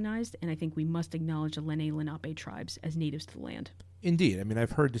was colonized, and I think we must acknowledge the Lenni Lenape tribes as natives to the land. Indeed. I mean,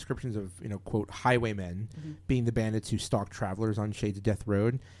 I've heard descriptions of, quote, highwaymen being the bandits who stalk travelers on Shades of Death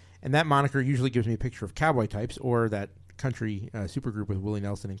Road. And that moniker usually gives me a picture of cowboy types or that country supergroup with Willie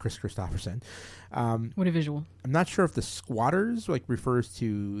Nelson and Chris Christopherson. What a visual. I'm not sure if the squatters refers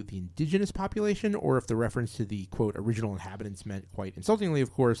to the indigenous population or if the reference to the, quote, original inhabitants meant quite insultingly,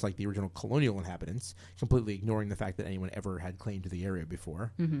 of course, like the original colonial inhabitants, completely ignoring the fact that anyone ever had claim to the area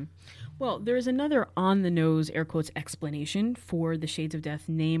before. Mm-hmm. Well, there is another on-the-nose, air quotes, explanation for the Shades of Death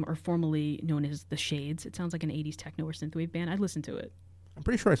name, or formerly known as the Shades. It sounds like an 80s techno or synthwave band. I'd listen to it. I'm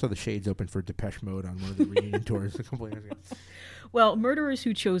pretty sure I saw the Shades open for Depeche Mode on one of the reunion tours a couple of years ago. Well, murderers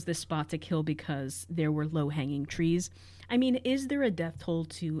who chose this spot to kill because there were low-hanging trees. I mean, is there a death toll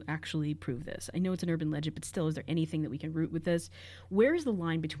to actually prove this? I know it's an urban legend, but still, is there anything that we can root with this? Where is the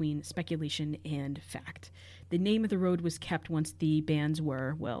line between speculation and fact? The name of the road was kept once the bands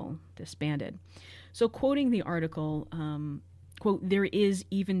were, well, disbanded. So quoting the article, quote, there is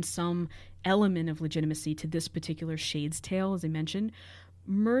even some element of legitimacy to this particular Shades tale, as I mentioned.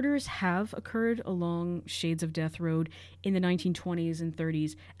 Murders have occurred along Shades of Death Road in the 1920s and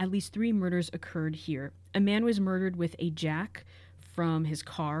 30s. At least 3 murders occurred here. A man was murdered with a jack from his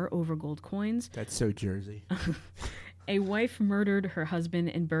car over gold coins. That's so Jersey. A wife murdered her husband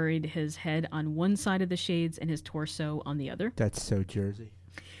and buried his head on one side of the Shades and his torso on the other. That's so Jersey.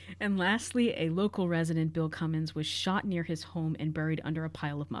 And lastly, a local resident, Bill Cummins, was shot near his home and buried under a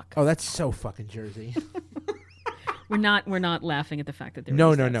pile of muck. Oh, that's so fucking Jersey. We're not laughing at the fact that there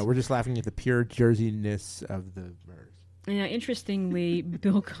No. were deaths. We're just laughing at the pure Jerseyness of the murders. Interestingly,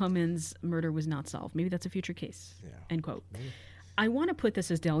 Bill Cummins' murder was not solved. Maybe that's a future case. Yeah. End quote. Maybe. I want to put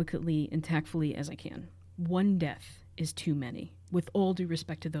this as delicately and tactfully as I can. One death is too many, with all due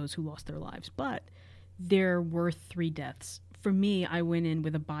respect to those who lost their lives. But there were 3 deaths. For me, I went in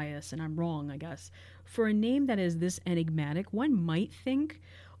with a bias, and I'm wrong, I guess. For a name that is this enigmatic, one might think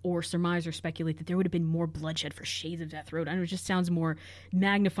or surmise or speculate that there would have been more bloodshed for Shades of Death Road. I know it just sounds more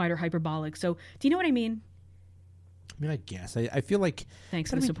magnified or hyperbolic. So do you know what I mean? I mean, I guess. I feel like... Thanks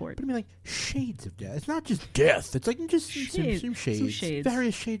for the support. But I mean, like, Shades of Death. It's not just death. It's like just some shades. Some shades.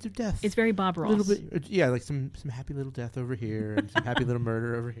 Various shades of death. It's very Bob Ross. A little bit, yeah, like some happy little death over here and some happy little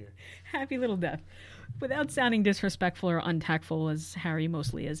murder over here. Happy little death. Without sounding disrespectful or untactful, as Harry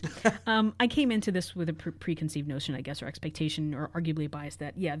mostly is, I came into this with a preconceived notion, I guess, or expectation, or arguably bias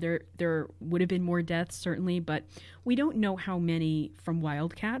that, yeah, there would have been more deaths, certainly, but we don't know how many from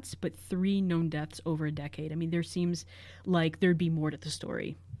wildcats, but 3 known deaths over a decade. I mean, there seems like there'd be more to the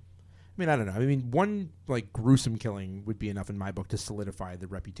story. I mean, I don't know. I mean, one, gruesome killing would be enough in my book to solidify the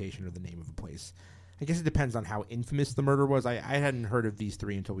reputation or the name of a place. I guess it depends on how infamous the murder was. I hadn't heard of these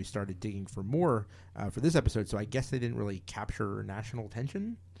 3 until we started digging for more for this episode, so I guess they didn't really capture national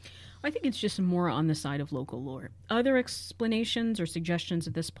attention. I think it's just more on the side of local lore. Other explanations or suggestions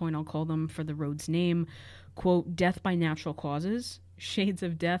at this point, I'll call them, for the road's name, quote, death by natural causes. Shades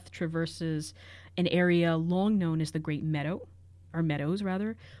of Death traverses an area long known as the Great Meadow, or Meadows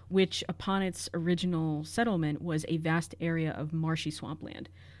rather, which upon its original settlement was a vast area of marshy swampland.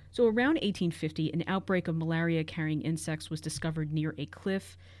 So around 1850, an outbreak of malaria-carrying insects was discovered near a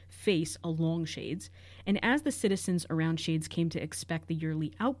cliff face along Shades, and as the citizens around Shades came to expect the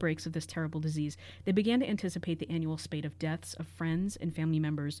yearly outbreaks of this terrible disease, they began to anticipate the annual spate of deaths of friends and family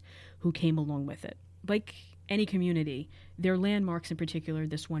members who came along with it. Like any community, their landmarks, in particular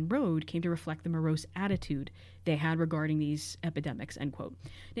this one road, came to reflect the morose attitude they had regarding these epidemics, end quote.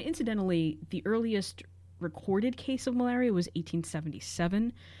 Now, incidentally, the earliest recorded case of malaria was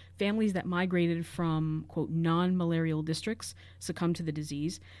 1877. Families that migrated from, quote, non-malarial districts succumbed to the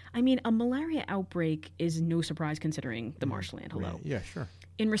disease. I mean, a malaria outbreak is no surprise considering the marshland. Hello. Yeah, sure.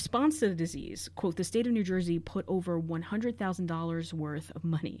 In response to the disease, quote, the state of New Jersey put over $100,000 worth of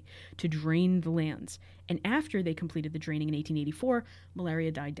money to drain the lands. And after they completed the draining in 1884,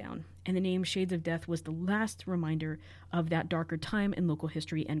 malaria died down. And the name Shades of Death was the last reminder of that darker time in local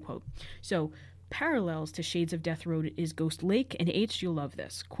history, end quote. So, parallels to Shades of Death Road is Ghost Lake, and H, you'll love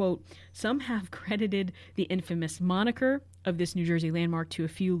this. Quote, some have credited the infamous moniker of this New Jersey landmark to a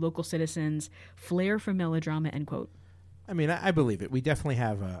few local citizens' flair for melodrama, end quote. I mean, I believe it. We definitely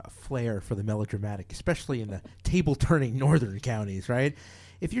have a flair for the melodramatic, especially in the table-turning northern counties, right?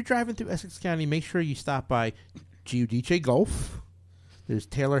 If you're driving through Essex County, make sure you stop by Giudice Gulf. There's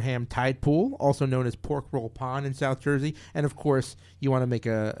Taylorham Tide Pool, also known as Pork Roll Pond in South Jersey. And, of course, you want to make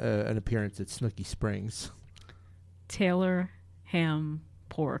an appearance at Snooky Springs. Taylorham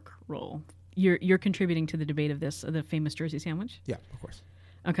Pork Roll. You're contributing to the debate of the famous Jersey sandwich? Yeah, of course.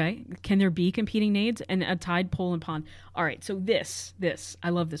 Okay. Can there be competing nades and a tide, pool, and pond? All right. So this, I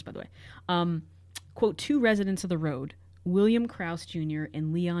love this, by the way. Quote, 2 residents of the road, William Krause Jr.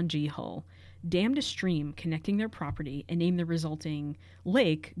 and Leon G. Hull, dammed a stream connecting their property and named the resulting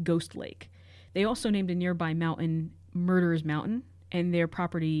lake Ghost Lake. They also named a nearby mountain Murderer's Mountain and their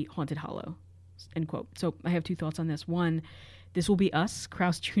property Haunted Hollow, end quote. So I have 2 thoughts on this. One, this will be us,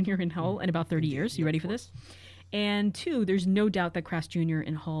 Krause Jr. and Hull, in about 30 years. You ready for this? And 2, there's no doubt that Krause Jr.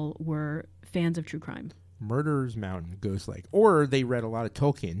 and Hull were fans of true crime. Murderer's Mountain, Ghost Lake. Or they read a lot of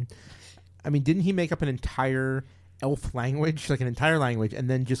Tolkien. I mean, didn't he make up an entire elf language, like an entire language, and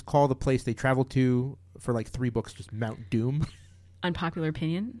then just call the place they traveled to for like 3 books just Mount Doom? Unpopular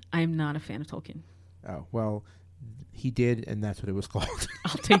opinion, I am not a fan of Tolkien. Oh, well, he did, and that's what it was called.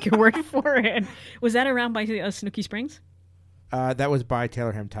 I'll take your word for it. Was that around by Snooky Springs? That was by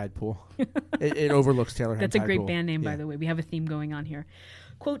Taylorham Tide Pool. It overlooks Taylorham Tide Pool. That's a great band name, by the way. We have a theme going on here.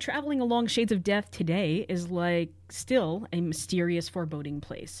 Quote, traveling along Shades of Death today is like still a mysterious, foreboding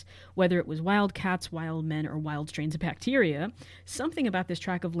place. Whether it was wild cats, wild men, or wild strains of bacteria, something about this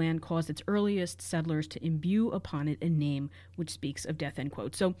tract of land caused its earliest settlers to imbue upon it a name which speaks of death, end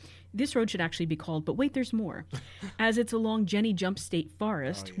quote. So this road should actually be called, but wait, there's more. As it's along Jenny Jump State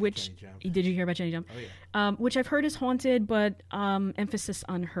Forest, which, did you hear about Jenny Jump? Oh, yeah. Which I've heard is haunted, but emphasis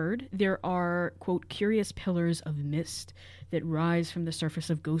unheard. There are, quote, curious pillars of mist that rise from the surface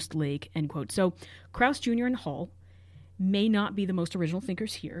of Ghost Lake, end quote. So Krause Jr. and Hull may not be the most original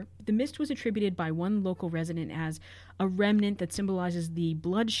thinkers here. The mist was attributed by one local resident as a remnant that symbolizes the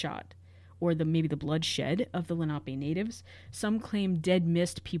bloodshot, or maybe the bloodshed of the Lenape natives. Some claim dead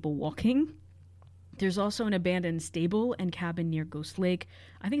mist people walking. There's also an abandoned stable and cabin near Ghost Lake.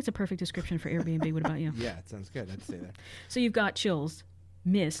 I think it's a perfect description for Airbnb. What about you? Yeah, it sounds good. I'd say that. So you've got chills,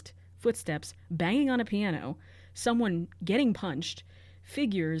 mist, footsteps, banging on a piano, someone getting punched,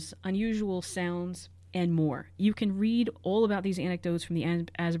 figures, unusual sounds, and more. You can read all about these anecdotes from the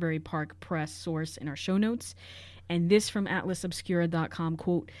Asbury Park Press source in our show notes. And this from atlasobscura.com,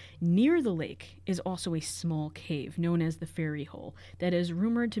 quote, near the lake is also a small cave known as the Fairy Hole that is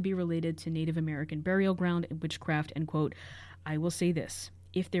rumored to be related to Native American burial ground and witchcraft, end quote. I will say this.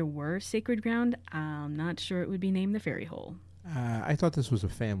 If there were sacred ground, I'm not sure it would be named the Fairy Hole. I thought this was a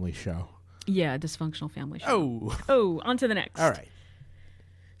family show. Yeah, a dysfunctional family show. On to the next. All right.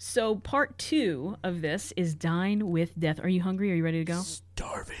 So part 2 of this is Dine with Death. Are you hungry? Are you ready to go?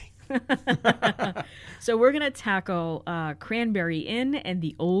 Starving. So we're going to tackle Cranberry Inn and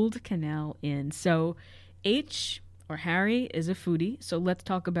the Old Canal Inn. So H, or Harry, is a foodie. So let's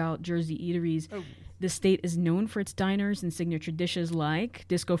talk about Jersey eateries. Oh. The state is known for its diners and signature dishes like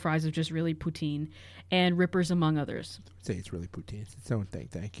disco fries, which is really poutine, and rippers, among others. I'd say it's really poutine. It's its own thing.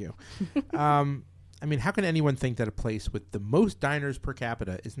 Thank you. I mean, how can anyone think that a place with the most diners per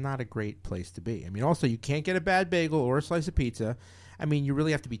capita is not a great place to be? I mean, also, you can't get a bad bagel or a slice of pizza. I mean, you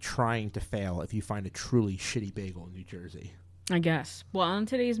really have to be trying to fail if you find a truly shitty bagel in New Jersey. I guess. Well, on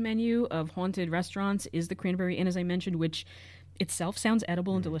today's menu of haunted restaurants is the Cranberry Inn, as I mentioned, which itself sounds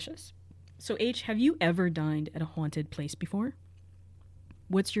edible and delicious. So, H, have you ever dined at a haunted place before?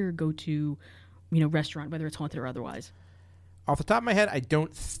 What's your go-to, restaurant, whether it's haunted or otherwise? Off the top of my head, I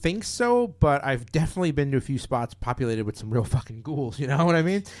don't think so, but I've definitely been to a few spots populated with some real fucking ghouls, you know what I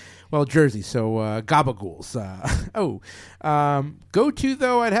mean? Well, Jersey, so gabagools. Go-to,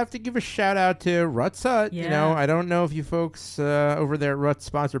 though, I'd have to give a shout-out to Rutt's Hut. Yeah. I don't know if you folks over there at Rutt's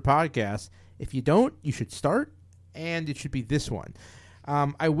sponsor podcasts. If you don't, you should start, and it should be this one.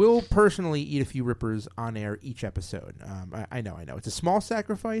 I will personally eat a few rippers on air each episode. I know. It's a small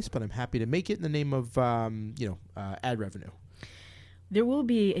sacrifice, but I'm happy to make it in the name of, ad revenue. There will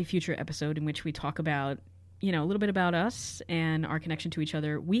be a future episode in which we talk about, a little bit about us and our connection to each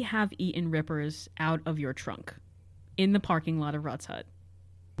other. We have eaten rippers out of your trunk in the parking lot of Rutt's Hut.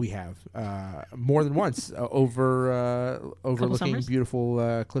 We have more than once overlooking summers?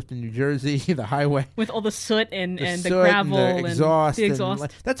 beautiful Clifton, New Jersey, the highway With all the soot and the soot gravel and the exhaust. the exhaust.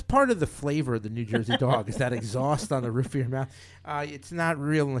 That's part of the flavor of the New Jersey dog is that exhaust on the roof of your mouth. It's not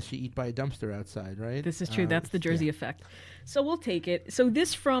real unless you eat by a dumpster outside, right? This is true. That's the Jersey effect. So we'll take it. So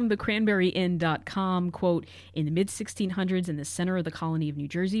this from the cranberryinn.com, quote, in the mid-1600s in the center of the colony of New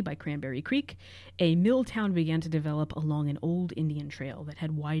Jersey by Cranberry Creek, a mill town began to develop along an old Indian trail that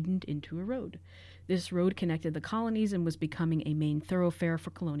had widened into a road. This road connected the colonies and was becoming a main thoroughfare for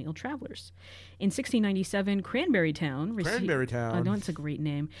colonial travelers. In 1697, Cranberry Town... I know it's a great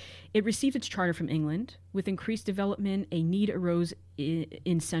name. It received its charter from England. With increased development, a need arose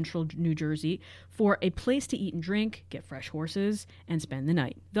in central New Jersey for a place to eat and drink, get fresh horses, and spend the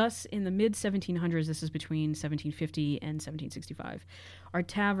night. Thus, in the mid-1700s, this is between 1750 and 1765, our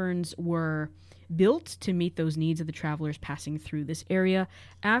taverns were built to meet those needs of the travelers passing through this area.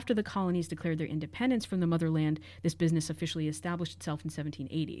 After the colonies declared their independence from the motherland, this business officially established itself in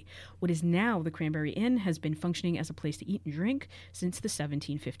 1780. What is now the Cranberry Inn has been functioning as a place to eat and drink since the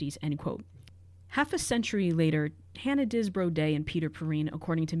 1750s, end quote. Half a century later, Hannah Disbrow Day and Peter Perrine,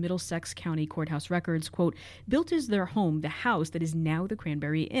 according to Middlesex County Courthouse records, quote, built as their home the house that is now the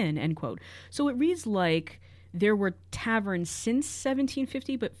Cranberry Inn, end quote. So it reads like there were taverns since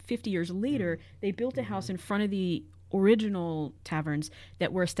 1750, but 50 years later, they built a house in front of the original taverns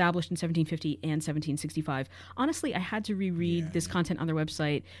that were established in 1750 and 1765. Honestly, I had to reread this content on their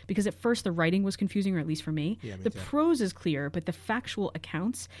website because at first the writing was confusing, or at least for me. The prose is clear, but the factual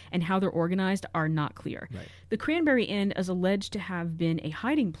accounts and how they're organized are not clear. Right. The Cranberry Inn is alleged to have been a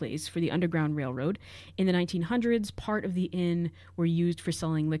hiding place for the Underground Railroad. In the 1900s, part of the inn were used for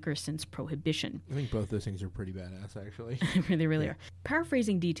selling liquor since Prohibition. I think both those things are pretty badass, actually. They really are.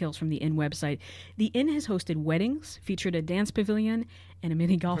 Paraphrasing details from the inn website, the inn has hosted weddings, featured a dance pavilion, and a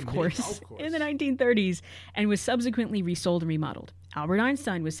mini golf course in the 1930s, and was subsequently resold and remodeled. Albert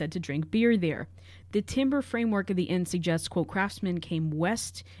Einstein was said to drink beer there. The timber framework of the inn suggests, quote, craftsmen came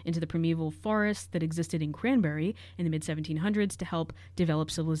west into the primeval forest that existed in Cranberry in the mid-1700s to help develop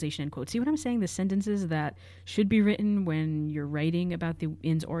civilization, end quote. See what I'm saying? The sentences that should be written when you're writing about the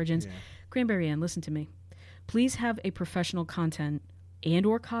inn's origins. Yeah. Cranberry Inn, listen to me. Please have a professional content and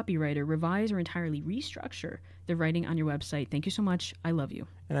or copywriter revise or entirely restructure the writing on your website. Thank you so much. I love you.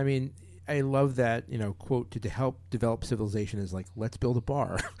 And I mean, I love that, quote, to help develop civilization is like, let's build a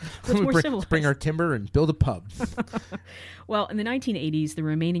bar. Let's bring our timber and build a pub. Well, in the 1980s, the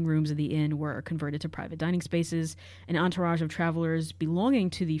remaining rooms of the inn were converted to private dining spaces. An entourage of travelers belonging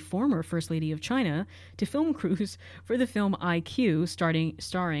to the former First Lady of China to film crews for the film IQ,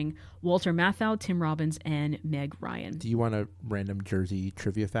 starring Walter Matthau, Tim Robbins, and Meg Ryan. Do you want a random Jersey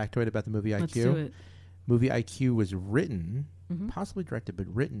trivia factoid about the movie IQ? Let's do it. Movie IQ was written, possibly directed, but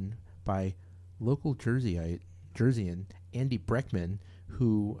written by local Jerseyan Andy Breckman,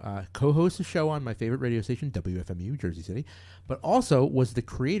 who co-hosts a show on my favorite radio station, WFMU, Jersey City, but also was the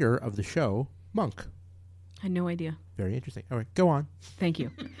creator of the show Monk. I had no idea. Very interesting. All right, go on. Thank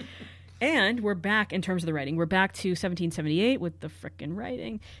you. And we're back in terms of the writing. We're back to 1778 with the frickin'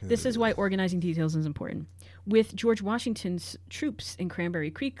 writing. This is why organizing details is important. With George Washington's troops in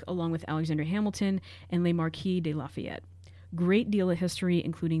Cranberry Creek, along with Alexander Hamilton and Le Marquis de Lafayette. Great deal of history,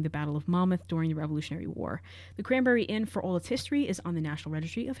 including the Battle of Monmouth during the Revolutionary War. The Cranberry Inn, for all its history, is on the National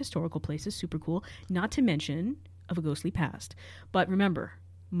Registry of Historical Places. Super cool. Not to mention of a ghostly past. But remember,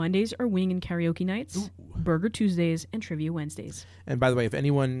 Mondays are wing and karaoke nights, Burger Tuesdays, and Trivia Wednesdays. And by the way, if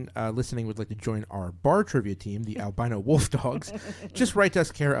anyone listening would like to join our bar trivia team, the Albino Wolf Dogs, just write to us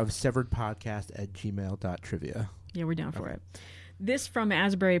care of severedpodcast@gmail.trivia. Yeah, we're down for it. This from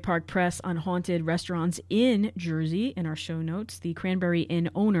Asbury Park Press on haunted restaurants in Jersey. In our show notes, the Cranberry Inn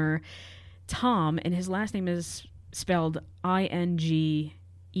owner, Tom, and his last name is spelled Ingegneri,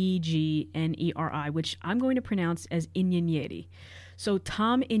 which I'm going to pronounce as Ingegneri. So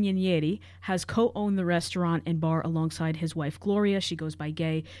Tom Ingegneri has co-owned the restaurant and bar alongside his wife, Gloria. She goes by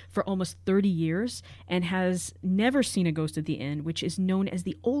Gay for almost 30 years and has never seen a ghost at the inn, which is known as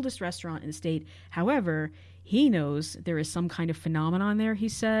the oldest restaurant in the state. However, he knows there is some kind of phenomenon there, he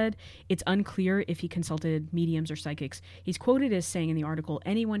said. It's unclear if he consulted mediums or psychics. He's quoted as saying in the article,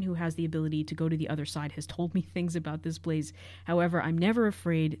 anyone who has the ability to go to the other side has told me things about this place. However, I'm never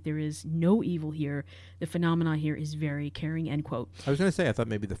afraid. There is no evil here. The phenomenon here is very caring, end quote. I was going to say, I thought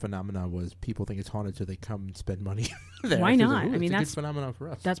maybe the phenomenon was people think it's haunted, so they come and spend money there. Why not? I mean, that's a good phenomenon for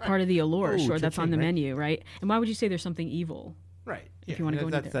us. That's part of the allure. Sure, that's on the menu, right? And why would you say there's something evil? Right. If you want to go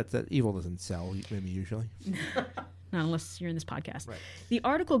into that evil doesn't sell maybe usually. not unless you're in this podcast. Right. The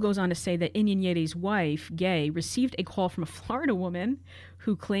article goes on to say that Inyenyeri's wife, Gay, received a call from a Florida woman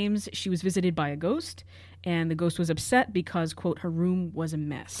who claims she was visited by a ghost, and the ghost was upset because, quote, her room was a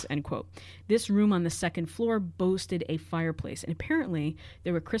mess, end quote. This room on the second floor boasted a fireplace, and apparently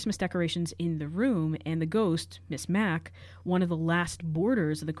there were Christmas decorations in the room, and the ghost, Miss Mack, one of the last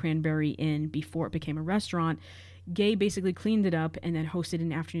boarders of the Cranberry Inn before it became a restaurant, Gay basically cleaned it up and then hosted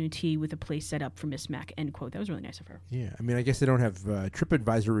an afternoon tea with a place set up for Miss Mack, end quote. That was really nice of her. Yeah, I mean, I guess they don't have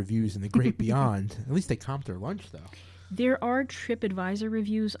TripAdvisor reviews in the great beyond. At least they comped their lunch, though. There are TripAdvisor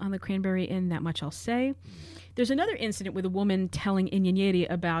reviews on the Cranberry Inn, that much I'll say. There's another incident with a woman telling Inyenyeri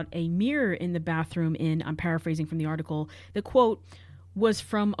about a mirror in the bathroom in, I'm paraphrasing from the article, the quote, was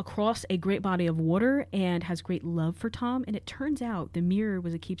from across a great body of water and has great love for Tom. And it turns out the mirror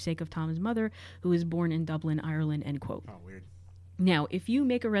was a keepsake of Tom's mother, who was born in Dublin, Ireland, end quote. Oh, weird. Now, if you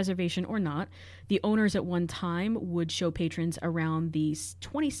make a reservation or not, the owners at one time would show patrons around the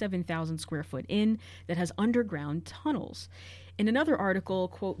 27,000 square foot inn that has underground tunnels. In another article,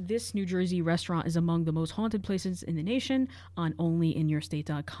 quote, this New Jersey restaurant is among the most haunted places in the nation on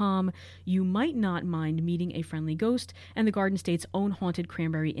onlyinyourstate.com. You might not mind meeting a friendly ghost, and the Garden State's own haunted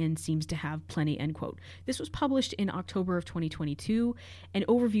Cranberry Inn seems to have plenty, end quote. This was published in October of 2022 and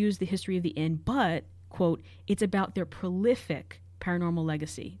overviews the history of the inn, but, quote, it's about their prolific paranormal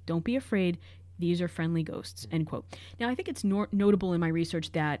legacy. Don't be afraid. These are friendly ghosts, end quote. Now, I think it's notable in my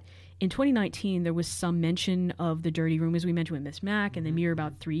research that in 2019, there was some mention of the dirty room, as we mentioned with Miss Mack, and the mirror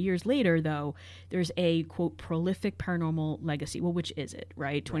about 3 years later, though, there's a, quote, prolific paranormal legacy. Well, which is it,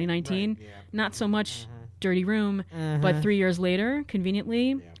 right? 2019? Right, yeah. Not so much dirty room, but 3 years later,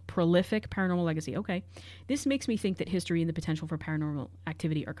 conveniently, prolific paranormal legacy. Okay. This makes me think that history and the potential for paranormal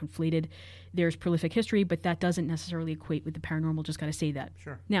activity are conflated. There's prolific history, but that doesn't necessarily equate with the paranormal. Just got to say that.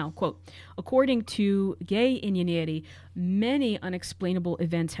 Sure. Now, quote, according to Gay Inyenyeri, many unexplainable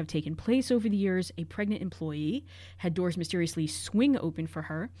events have taken place over the years. A pregnant employee had doors mysteriously swing open for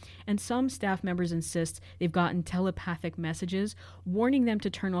her, and some staff members insist they've gotten telepathic messages warning them to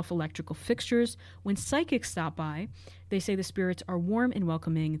turn off electrical fixtures. When psychics stop by, they say the spirits are warm and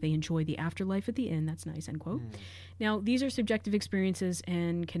welcoming. They enjoy the afterlife at the inn. That's nice, end quote. Now, these are subjective experiences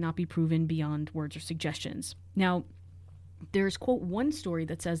and cannot be proven beyond words or suggestions. Now, there's, quote, one story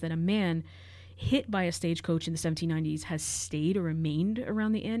that says that a man hit by a stagecoach in the 1790s has stayed or remained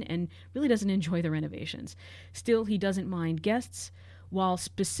around the inn and really doesn't enjoy the renovations. Still, he doesn't mind guests. While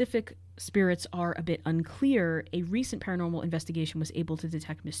specific spirits are a bit unclear, a recent paranormal investigation was able to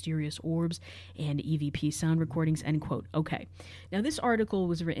detect mysterious orbs and EVP sound recordings, end quote. Okay. Now, this article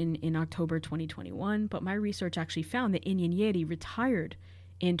was written in October 2021, but my research actually found that Inyenyeri retired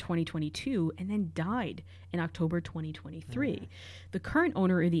in 2022 and then died in October 2023. The current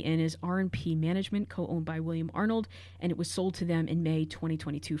owner of the inn is R&P Management, co-owned by William Arnold, and it was sold to them in May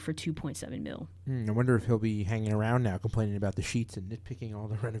 2022 for $2.7 million. I wonder if he'll be hanging around now complaining about the sheets and nitpicking all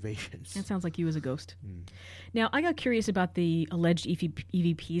the renovations. That sounds like you as a ghost. Now, I got curious about the alleged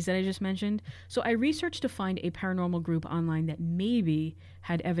EVPs that I just mentioned, so I researched to find a paranormal group online that maybe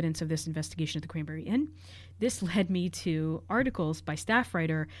had evidence of this investigation at the Cranberry Inn. This led me to articles by staff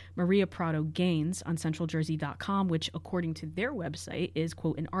writer Maria Prado Gaines on CentralJersey.com, which, according to their website, is,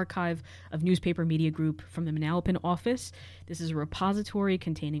 quote, an archive of newspaper media group from the Manalapan office. This is a repository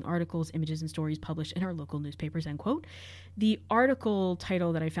containing articles, images, and stories published in our local newspapers, end quote. The article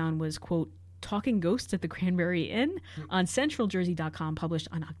title that I found was, quote, Talking Ghosts at the Cranberry Inn on CentralJersey.com, published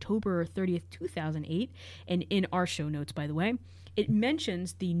on October 30th, 2008, and in our show notes, by the way. It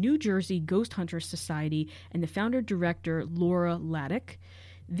mentions the New Jersey Ghost Hunters Society and the founder-director, Laura Laddick.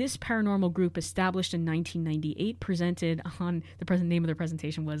 This paranormal group, established in 1998, presented on, the present name of their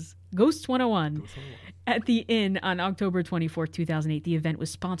presentation was Ghosts 101 at the Inn on October 24th, 2008. The event was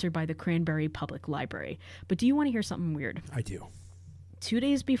sponsored by the Cranberry Public Library. But do you want to hear something weird? I do. 2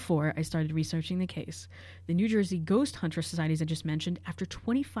 days before I started researching the case, the New Jersey Ghost Hunter Society, as I just mentioned, after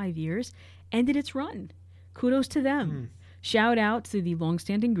 25 years, ended its run. Kudos to them. Shout out to the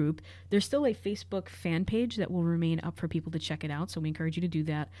longstanding group. There's still a Facebook fan page that will remain up for people to check it out, so we encourage you to do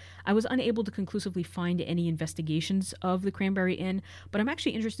that. I was unable to conclusively find any investigations of the Cranberry Inn, but I'm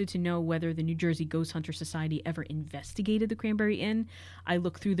actually interested to know whether the New Jersey Ghost Hunter Society ever investigated the Cranberry Inn. I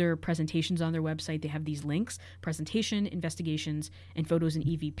looked through their presentations on their website. They have these links: presentation, investigations, and photos and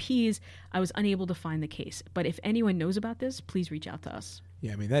EVPs. I was unable to find the case, but if anyone knows about this, please reach out to us.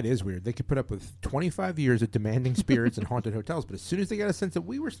 Yeah, I mean, that is weird. They could put up with 25 years of demanding spirits and haunted hotels, but as soon as they got a sense that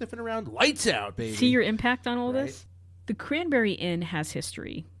we were sniffing around, lights out, baby. See your impact on all this? The Cranberry Inn has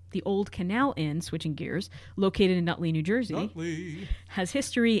history. The Old Canal Inn, switching gears, located in Nutley, New Jersey, has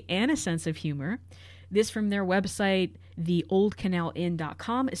history and a sense of humor. This from their website,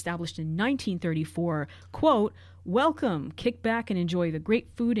 theoldcanalinn.com, established in 1934, quote, "Welcome, kick back and enjoy the great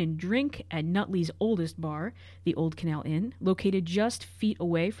food and drink at Nutley's oldest bar, the Old Canal Inn, located just feet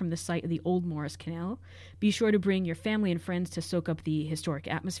away from the site of the Old Morris Canal. Be sure to bring your family and friends to soak up the historic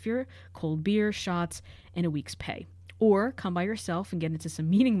atmosphere, cold beer, shots, and a week's pay. Or come by yourself and get into some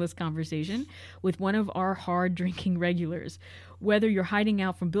meaningless conversation with one of our hard-drinking regulars. Whether you're hiding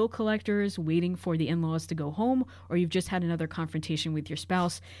out from bill collectors, waiting for the in-laws to go home, or you've just had another confrontation with your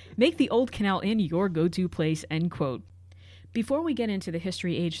spouse, make the Old Canal Inn your go-to place," end quote. Before we get into the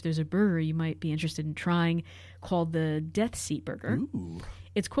history age, there's a burger you might be interested in trying called the Death Seat Burger. Ooh.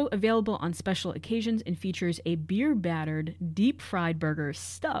 It's, quote, "available on special occasions and features a beer-battered, deep-fried burger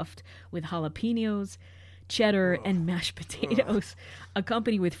stuffed with jalapenos, cheddar, and mashed potatoes,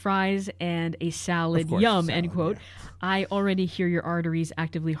 accompanied with fries and a salad. Yum," end quote. Yeah. I already hear your arteries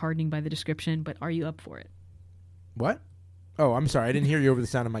actively hardening by the description, but are you up for it? What? Oh, I'm sorry. I didn't hear you over the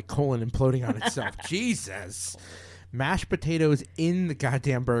sound of my colon imploding on itself. Jesus. Mashed potatoes in the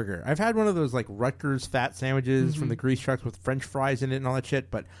goddamn burger. I've had one of those like Rutgers fat sandwiches from the grease trucks with French fries in it and all that shit,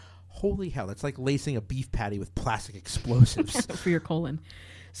 but holy hell, it's like lacing a beef patty with plastic explosives. For your colon.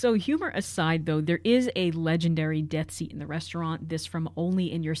 So humor aside, though, there is a legendary death seat in the restaurant. This from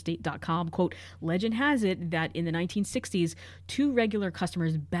onlyinyourstate.com. Quote, "Legend has it that in the 1960s, 2 regular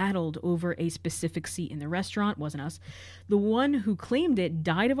customers battled over a specific seat in the restaurant." Wasn't us. "The one who claimed it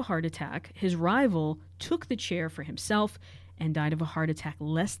died of a heart attack. His rival took the chair for himself and died of a heart attack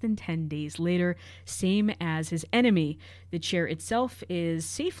less than 10 days later, same as his enemy. The chair itself is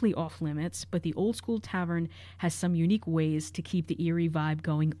safely off limits, but the old school tavern has some unique ways to keep the eerie vibe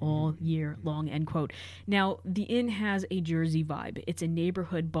going all year long," end quote. Now, the inn has a Jersey vibe. It's a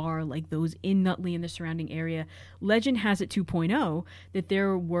neighborhood bar like those in Nutley and the surrounding area. Legend has it 2.0 that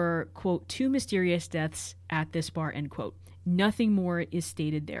there were, quote, 2 mysterious deaths at this bar, end quote. Nothing more is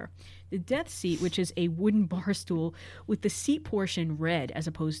stated there. The Death Seat, which is a wooden bar stool with the seat portion red as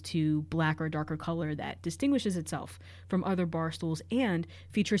opposed to black or darker color that distinguishes itself from other bar stools, and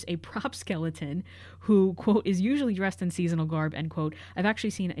features a prop skeleton who, quote, "is usually dressed in seasonal garb," end quote. I've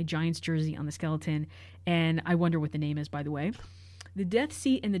actually seen a Giants jersey on the skeleton, and I wonder what the name is, by the way. The Death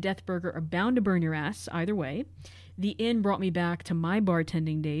Seat and the Death Burger are bound to burn your ass either way. The inn brought me back to my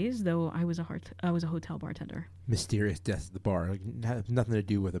bartending days, though I was a hotel bartender. Mysterious death at the bar. Like, nothing to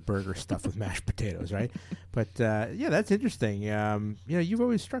do with a burger stuffed with mashed potatoes, right? But, yeah, that's interesting. You've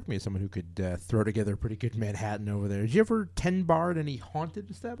always struck me as someone who could throw together a pretty good Manhattan over there. Did you ever 10-bar at any haunted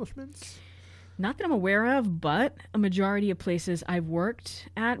establishments? Not that I'm aware of, but a majority of places I've worked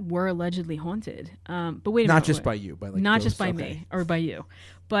at were allegedly haunted. But wait a minute. Not just by you. Not just by me or by you.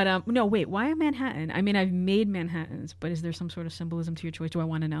 But no, wait, why a Manhattan? I mean, I've made Manhattans, but is there some sort of symbolism to your choice? Do I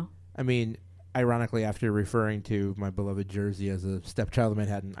want to know? I mean, ironically, after referring to my beloved Jersey as a stepchild of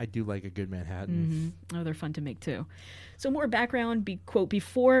Manhattan, I do like a good Manhattan. Mm-hmm. Oh, they're fun to make, too. So more background, quote,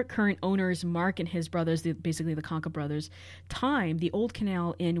 "Before current owners Mark and his brothers, basically the Conca brothers, time, the Old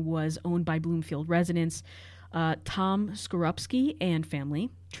Canal Inn was owned by Bloomfield residents, Tom Skorupski and family.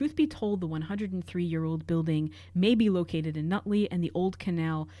 Truth be told, the 103-year-old building may be located in Nutley, and the Old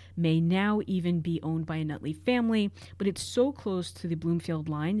Canal may now even be owned by a Nutley family, but it's so close to the Bloomfield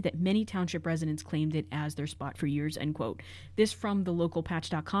line that many township residents claimed it as their spot for years," end quote. This from the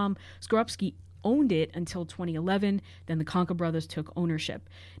localpatch.com. Skorupski owned it until 2011, then the Conca brothers took ownership.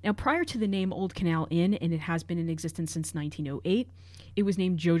 Now, prior to the name Old Canal Inn, and it has been in existence since 1908, it was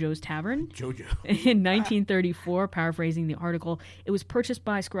named JoJo's Tavern. JoJo. In 1934, paraphrasing the article, it was purchased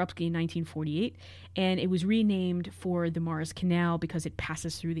by Skorupski in 1948, and it was renamed for the Morris Canal because it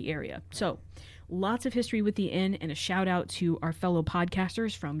passes through the area. So, lots of history with the inn, and a shout out to our fellow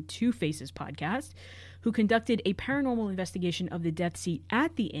podcasters from Two Faces Podcast, who conducted a paranormal investigation of the Death Seat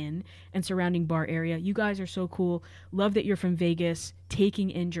at the inn and surrounding bar area. You guys are so cool. Love that you're from Vegas,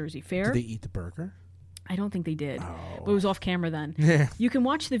 taking in Jersey Fair. Did they eat the burger? I don't think they did, but it was off camera then. Yeah. You can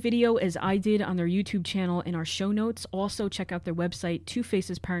watch the video as I did on their YouTube channel in our show notes. Also, check out their website,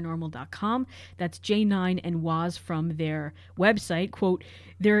 twofacesparanormal.com. That's J9 and Waz from their website. Quote,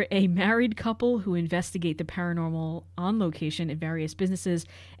 "They're a married couple who investigate the paranormal on location at various businesses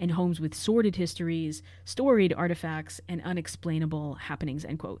and homes with sordid histories, storied artifacts, and unexplainable happenings,"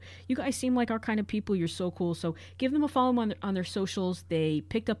 end quote. You guys seem like our kind of people. You're so cool. So give them a follow on their socials. They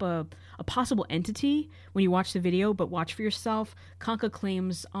picked up a possible entity when you watch the video, but watch for yourself. Conca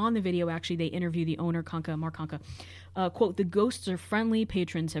claims on the video, actually, they interview the owner, Mark Conca. Quote, "The ghosts are friendly.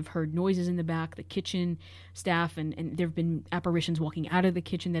 Patrons have heard noises in the back, the kitchen staff, and there have been apparitions walking out of the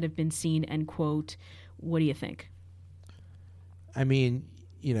kitchen that have been seen," end quote. What do you think? I mean,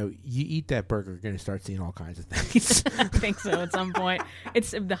 you eat that burger, you're going to start seeing all kinds of things. I think so at some point.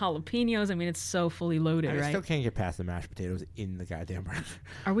 It's the jalapenos. I mean, it's so fully loaded, right? I still can't get past the mashed potatoes in the goddamn burger.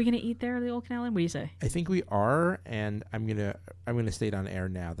 Are we going to eat there at the Old Canal Inn? What do you say? I think we are, and I'm gonna state on air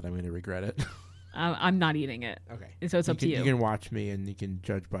now that I'm going to regret it. I'm not eating it. Okay. So it's up to you. You can watch me, and you can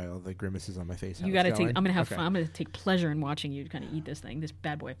judge by all the grimaces on my face. You got to take. I'm going to have fun. I'm going to take pleasure in watching you kind of eat this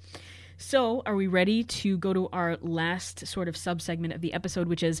bad boy. So, are we ready to go to our last sort of subsegment of the episode,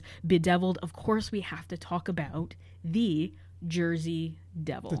 which is Bedeviled? Of course, we have to talk about the Jersey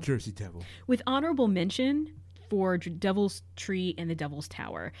Devil. The Jersey Devil. With honorable mention for Devil's Tree and the Devil's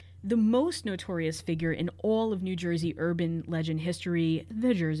Tower. The most notorious figure in all of New Jersey urban legend history,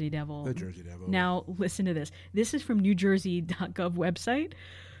 the Jersey Devil. The Jersey Devil. Now, listen to this. This is from NewJersey.gov website.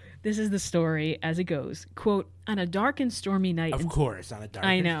 This is the story as it goes. Quote, on a dark and stormy night. Of course, on a dark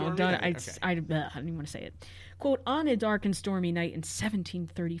and stormy night. I don't even want to say it. Quote, on a dark and stormy night in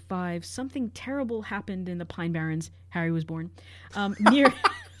 1735, something terrible happened in the Pine Barrens. Harry was born. Near...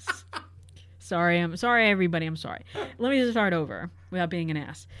 I'm sorry, everybody. I'm sorry. Let me just start over without being an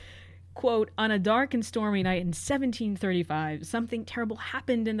ass. Quote, on a dark and stormy night in 1735, something terrible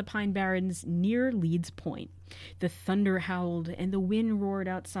happened in the Pine Barrens near Leeds Point. The thunder howled and the wind roared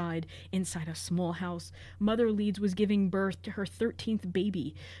outside. Inside a small house, Mother Leeds was giving birth to her 13th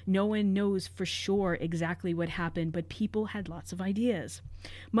baby. No one knows for sure exactly what happened, but people had lots of ideas.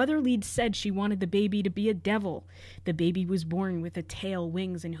 Mother Leeds said she wanted the baby to be a devil. The baby was born with a tail,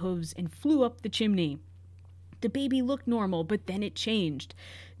 wings, and hooves and flew up the chimney. The baby looked normal, but then it changed.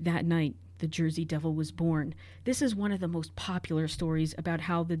 That night, the Jersey Devil was born. This is one of the most popular stories about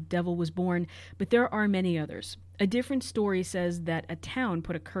how the devil was born, but there are many others. A different story says that a town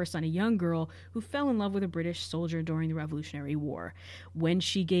put a curse on a young girl who fell in love with a British soldier during the Revolutionary War. When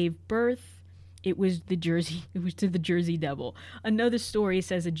she gave birth, it was to the Jersey Devil. Another story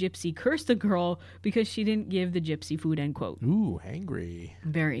says a gypsy cursed the girl because she didn't give the gypsy food, end quote. Ooh, hangry.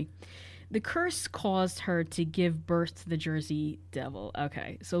 Very. The curse caused her to give birth to the Jersey Devil.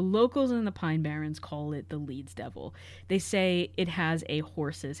 Okay, so locals in the Pine Barrens call it the Leeds Devil. They say it has a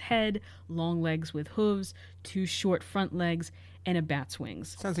horse's head, long legs with hooves, 2 short front legs, and a bat's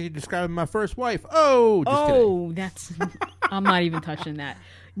wings. Sounds like you're describing my first wife. Oh, kidding. That's... I'm not even touching that.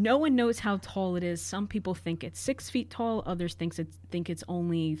 No one knows how tall it is. Some people think it's 6 feet tall. Others think it's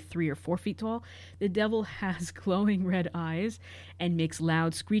only 3 or 4 feet tall. The devil has glowing red eyes and makes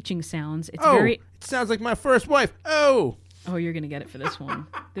loud screeching sounds. It sounds like my first wife. Oh, you're going to get it for this one.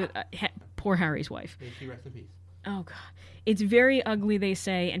 Poor Harry's wife. May she rest in peace. Oh, God. It's very ugly, they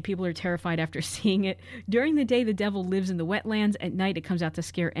say, and people are terrified after seeing it. During the day, the devil lives in the wetlands. At night, it comes out to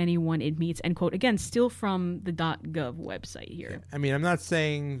scare anyone it meets, end quote. Again, still from the .gov website here. Yeah. I mean, I'm not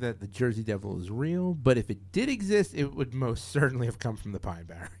saying that the Jersey Devil is real, but if it did exist, it would most certainly have come from the Pine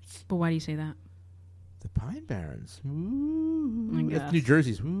Barrens. But why do you say that? The Pine Barrens. Ooh. That's New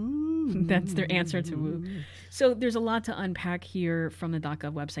Jersey's. Ooh. That's their answer to woo. So there's a lot to unpack here from the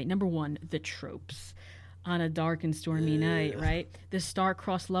 .gov website. Number one, the tropes. On a dark and stormy night, right? The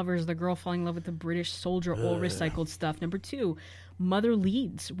star-crossed lovers, the girl falling in love with the British soldier, all recycled stuff. Number two, Mother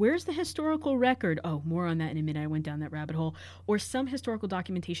Leeds. Where's the historical record? Oh, more on that in a minute. I went down that rabbit hole. Or some historical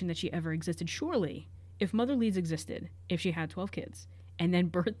documentation that she ever existed. Surely, if Mother Leeds existed, if she had 12 kids, and then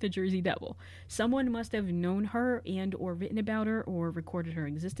birthed the Jersey Devil, someone must have known her and or written about her or recorded her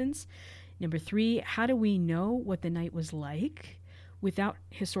existence. Number three, how do we know what the night was like? Without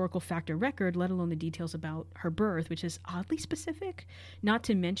historical fact or record, let alone the details about her birth, which is oddly specific. Not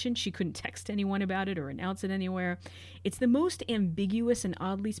to mention she couldn't text anyone about it or announce it anywhere. It's the most ambiguous and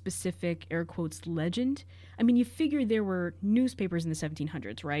oddly specific, air quotes, legend. I mean, you figure there were newspapers in the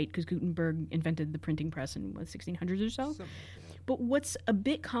 1700s, right? Because Gutenberg invented the printing press in the 1600s or so. But what's a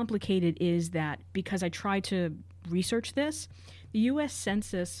bit complicated is that because I tried to research this, the U.S.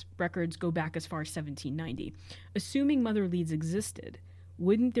 Census records go back as far as 1790. Assuming Mother Leeds existed,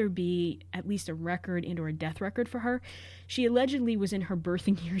 wouldn't there be at least a record and or a death record for her? She allegedly was in her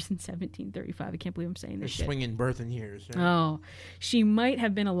birthing years in 1735. I can't believe I'm saying this shit. Swinging birthing years. Right? Oh, she might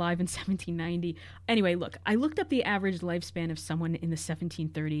have been alive in 1790. Anyway, look, I looked up the average lifespan of someone in the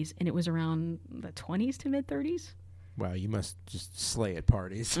 1730s, and it was around the 20s to mid-30s. Wow, you must just slay at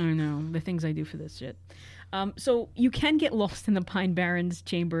parties. I know, the things I do for this shit. So you can get lost in the Pine Barrens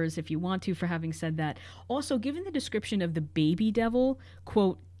chambers if you want to, for having said that. Also, given the description of the baby devil,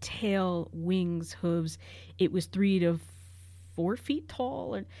 quote, tail, wings, hooves, it was 3 to 4 feet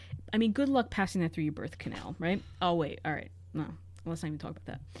tall. I mean, good luck passing that through your birth canal, right? Oh, wait. All right. No, let's not even talk about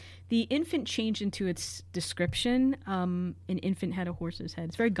that. The infant changed into its description. An infant had a horse's head.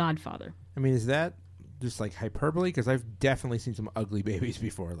 It's very Godfather. I mean, is that just like hyperbole? Because I've definitely seen some ugly babies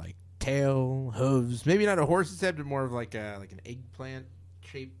before, like tail, hooves, maybe not a horse's head, but more of like an eggplant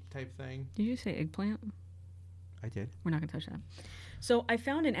shape type thing. Did you say eggplant? I did. We're not going to touch that. So I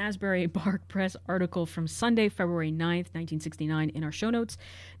found an Asbury Park Press article from Sunday, February 9th, 1969 in our show notes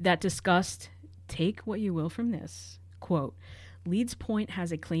that discussed, take what you will from this, quote, Leeds Point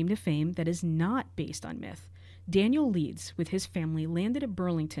has a claim to fame that is not based on myth. Daniel Leeds, with his family, landed at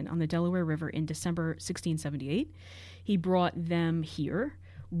Burlington on the Delaware River in December 1678. He brought them here,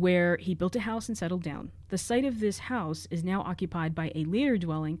 where he built a house and settled down. The site of this house is now occupied by a later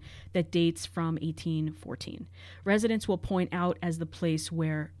dwelling that dates from 1814. Residents will point out as the place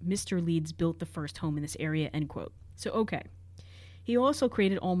where Mr. Leeds built the first home in this area, end quote. So, okay. He also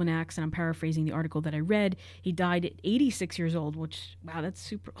created almanacs, and I'm paraphrasing the article that I read. He died at 86 years old, which, wow, that's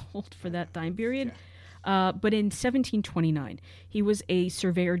super old for that time period. Yeah. But in 1729, he was a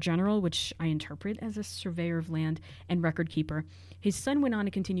surveyor general, which I interpret as a surveyor of land and record keeper. His son went on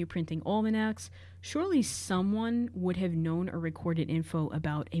to continue printing almanacs. Surely someone would have known or recorded info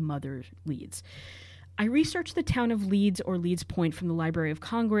about a Mother Leeds. I researched the town of Leeds or Leeds Point from the Library of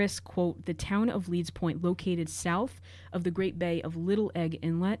Congress. Quote, the town of Leeds Point, located south of the Great Bay of Little Egg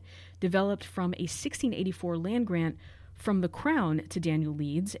Inlet, developed from a 1684 land grant from the Crown to Daniel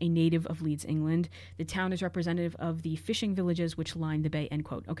Leeds, a native of Leeds, England. The town is representative of the fishing villages which line the bay, end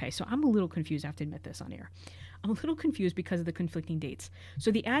quote. Okay, so I'm a little confused. I have to admit this on air. I'm a little confused because of the conflicting dates.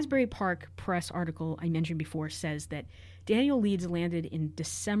 So the Asbury Park Press article I mentioned before says that Daniel Leeds landed in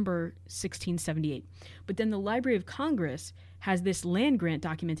December 1678. But then the Library of Congress has this land grant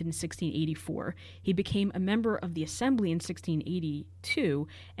documented in 1684. He became a member of the Assembly in 1682,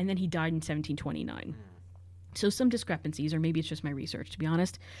 and then he died in 1729. So some discrepancies, or maybe it's just my research, to be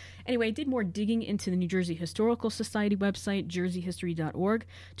honest. Anyway, I did more digging into the New Jersey Historical Society website, jerseyhistory.org,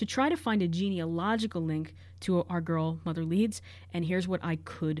 to try to find a genealogical link to our girl, Mother Leeds, and here's what I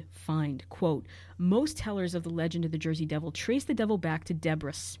could find. Quote, most tellers of the legend of the Jersey Devil trace the devil back to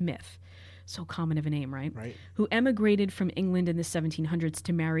Deborah Smith. So common of a name, right? Right. Who emigrated from England in the 1700s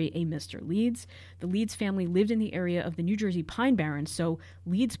to marry a Mr. Leeds. The Leeds family lived in the area of the New Jersey Pine Barrens, so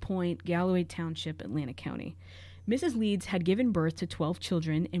Leeds Point, Galloway Township, Atlantic County. Mrs. Leeds had given birth to 12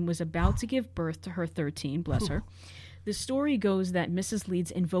 children and was about to give birth to her 13, bless her. The story goes that Mrs. Leeds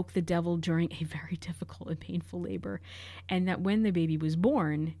invoked the devil during a very difficult and painful labor, and that when the baby was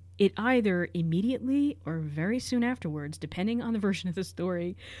born, it either immediately or very soon afterwards, depending on the version of the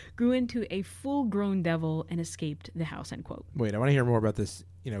story, grew into a full-grown devil and escaped the house, end quote. Wait, I want to hear more about this,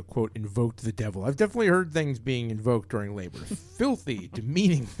 quote, invoked the devil. I've definitely heard things being invoked during labor. Filthy,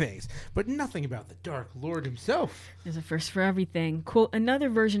 demeaning things, but nothing about the Dark Lord himself. There's a first for everything. Quote, another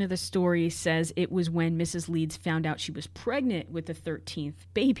version of the story says it was when Mrs. Leeds found out she was pregnant with the 13th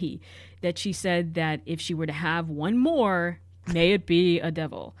baby that she said that if she were to have one more, may it be a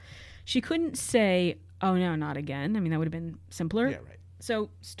devil. She couldn't say, oh no, not again. I mean, that would have been simpler. Yeah, right. So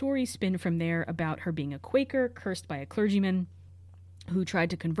stories spin from there about her being a Quaker, cursed by a clergyman who tried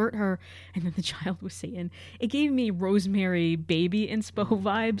to convert her, and then the child was Satan. It gave me Rosemary Baby inspo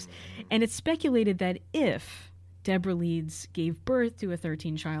vibes, and it's speculated that if Deborah Leeds gave birth to a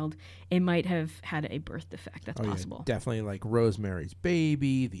 13 child, it might have had a birth defect. That's possible. Yeah, definitely like Rosemary's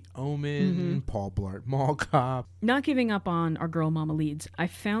Baby, The Omen, Paul Blart Mall Cop. Not giving up on our girl Mama Leeds, I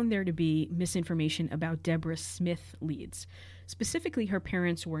found there to be misinformation about Deborah Smith Leeds. Specifically, her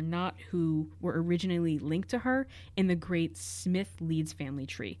parents were not who were originally linked to her in the great Smith Leeds family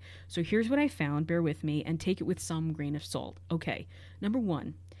tree. So here's what I found, bear with me, and take it with some grain of salt. Okay, number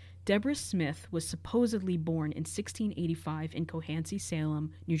one, Deborah Smith was supposedly born in 1685 in Cohansey,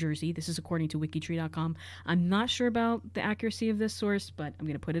 Salem, New Jersey. This is according to Wikitree.com. I'm not sure about the accuracy of this source, but I'm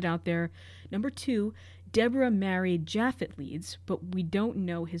going to put it out there. Number two, Deborah married Japhet Leeds, but we don't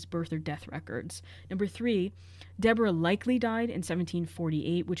know his birth or death records. Number three, Deborah likely died in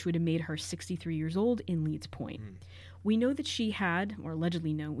 1748, which would have made her 63 years old in Leeds Point. We know that she had, or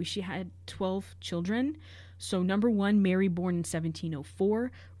allegedly know, she had 12 children. So number one, Mary born in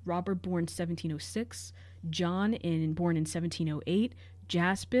 1704, Robert born 1706, John born in 1708,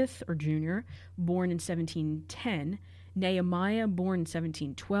 Jaspeth, or Jr., born in 1710, Nehemiah, born in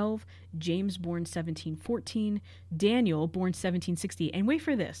 1712, James, born 1714, Daniel, born 1760. And wait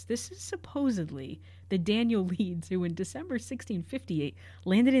for this. This is supposedly the Daniel Leeds who in December 1658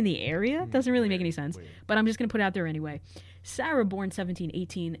 landed in the area. Doesn't really make any sense, but I'm just going to put it out there anyway. Sarah, born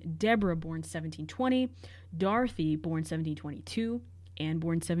 1718, Deborah, born 1720, Dorothy, born 1722, Anne,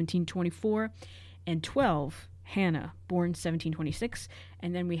 born 1724, and 12, Hannah, born 1726,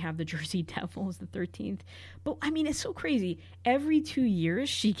 and then we have the Jersey Devil as the 13th. But I mean, it's so crazy. Every 2 years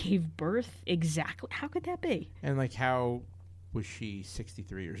she gave birth exactly. How could that be? And like, how was she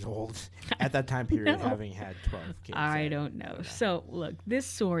 63 years old at that time period, having had 12 kids? I don't know. So look, this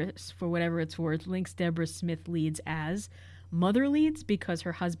source, for whatever it's worth, links Deborah Smith Leeds as Mother Leeds because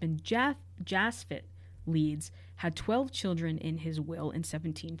her husband Jasfit Leeds had 12 children in his will in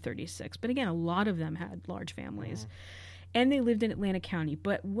 1736. But again, a lot of them had large families. And they lived in Atlantic County.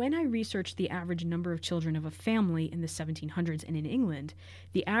 But when I researched the average number of children of a family in the 1700s and in England,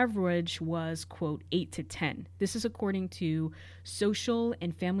 the average was, quote, 8 to 10. This is according to Social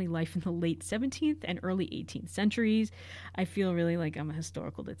and Family Life in the late 17th and early 18th centuries. I feel really like I'm a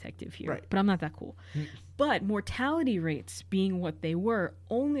historical detective here, but I'm not that cool. But mortality rates, being what they were,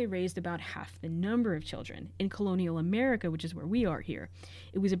 only raised about half the number of children. In colonial America, which is where we are here,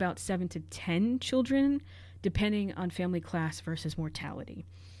 it was about 7 to 10 children, depending on family class versus mortality.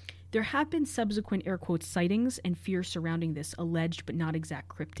 There have been subsequent air quotes sightings and fears surrounding this alleged but not exact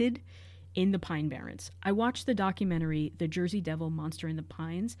cryptid in the Pine Barrens. I watched the documentary The Jersey Devil Monster in the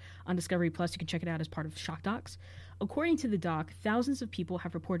Pines on Discovery Plus. You can check it out as part of Shock Docs. According to the doc, thousands of people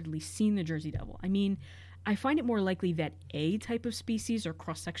have reportedly seen the Jersey Devil. I mean, I find it more likely that a type of species or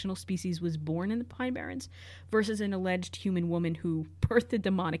cross-sectional species was born in the Pine Barrens versus an alleged human woman who birthed a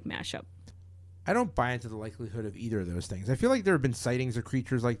demonic mashup. I don't buy into the likelihood of either of those things. I feel like there have been sightings of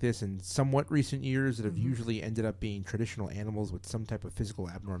creatures like this in somewhat recent years that have usually ended up being traditional animals with some type of physical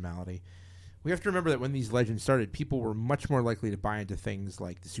abnormality. We have to remember that when these legends started, people were much more likely to buy into things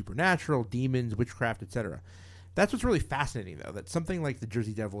like the supernatural, demons, witchcraft, etc. That's what's really fascinating, though, that something like the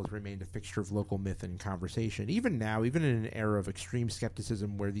Jersey Devil has remained a fixture of local myth and conversation, even now, even in an era of extreme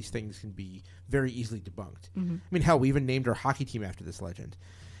skepticism where these things can be very easily debunked. I mean, hell, we even named our hockey team after this legend.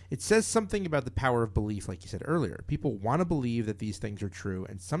 It says something about the power of belief, like you said earlier. People want to believe that these things are true,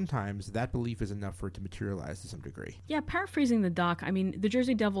 and sometimes that belief is enough for it to materialize to some degree. Yeah, paraphrasing the doc, I mean, the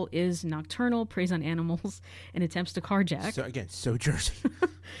Jersey Devil is nocturnal, preys on animals, and attempts to carjack. So again, so Jersey.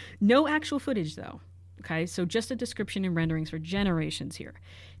 No actual footage, though. Okay, so just a description and renderings for generations here.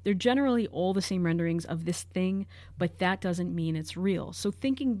 They're generally all the same renderings of this thing, but that doesn't mean it's real. So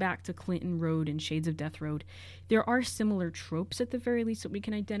thinking back to Clinton Road and Shades of Death Road, there are similar tropes at the very least that we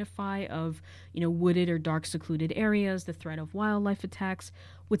can identify of, wooded or dark secluded areas, the threat of wildlife attacks.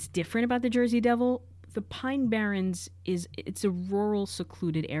 What's different about the Jersey Devil? The Pine Barrens it's a rural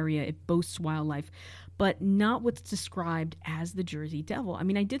secluded area. It boasts wildlife, but not what's described as the Jersey Devil. I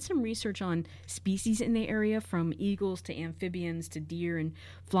mean, I did some research on species in the area, from eagles to amphibians to deer and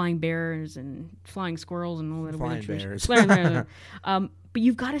flying bears and flying squirrels and all that. Flying bears. But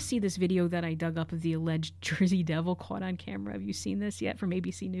you've got to see this video that I dug up of the alleged Jersey Devil caught on camera. Have you seen this yet from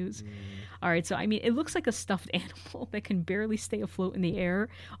ABC News? All right, so I mean, it looks like a stuffed animal that can barely stay afloat in the air,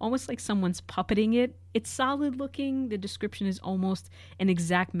 almost like someone's puppeting it. It's solid looking. The description is almost an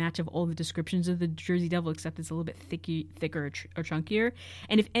exact match of all the descriptions of the Jersey Devil, except it's a little bit thicker or chunkier.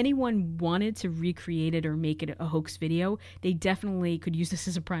 And if anyone wanted to recreate it or make it a hoax video, they definitely could use this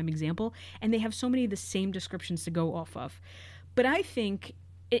as a prime example. And they have so many of the same descriptions to go off of. But I think,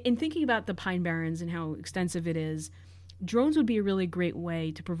 in thinking about the Pine Barrens and how extensive it is, drones would be a really great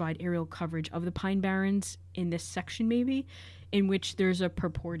way to provide aerial coverage of the Pine Barrens in this section, maybe, in which there's a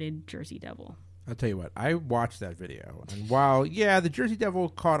purported Jersey Devil. I'll tell you what, I watched that video, and while, the Jersey Devil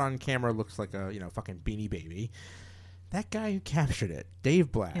caught on camera looks like a, fucking Beanie Baby, that guy who captured it, Dave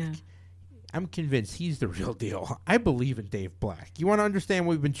Black, I'm convinced he's the real deal. I believe in Dave Black. You want to understand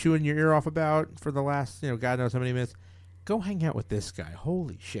what we've been chewing your ear off about for the last, God knows how many minutes? Go hang out with this guy.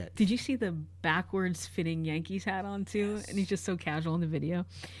 Holy shit. Did you see the backwards fitting Yankees hat on too? Yes. And he's just so casual in the video.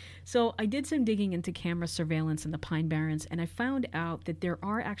 So I did some digging into camera surveillance in the Pine Barrens, and I found out that there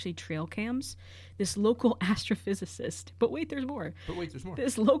are actually trail cams. This local astrophysicist, but wait, there's more.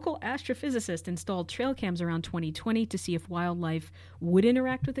 This local astrophysicist installed trail cams around 2020 to see if wildlife would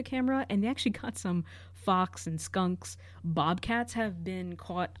interact with the camera, and they actually got some fox and skunks. Bobcats have been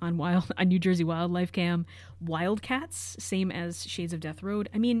caught on New Jersey Wildlife Cam. Wildcats, same as Shades of Death Road.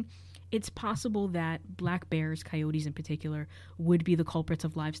 I mean, it's possible that black bears, coyotes in particular, would be the culprits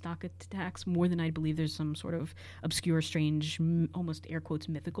of livestock attacks more than I believe there's some sort of obscure, strange, almost air quotes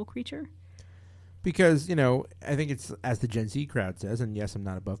mythical creature. Because, I think it's, as the Gen Z crowd says, and yes, I'm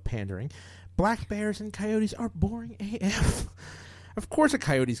not above pandering, black bears and coyotes are boring AF. Of course a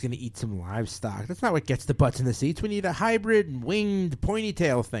coyote's going to eat some livestock. That's not what gets the butts in the seats. We need a hybrid, winged, pointy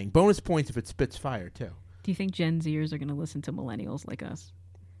tail thing. Bonus points if it spits fire, too. Do you think Gen Zers are going to listen to millennials like us?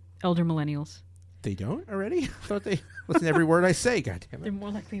 Elder millennials. They don't already? I thought they listen to every word I say, goddammit. They're more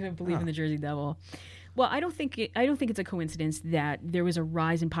likely to believe in the Jersey Devil. Well, I don't think it's a coincidence that there was a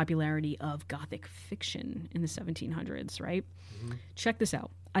rise in popularity of Gothic fiction in the 1700s, right? Mm-hmm. Check this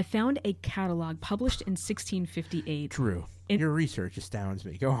out. I found a catalog published in 1658. Drew, your research astounds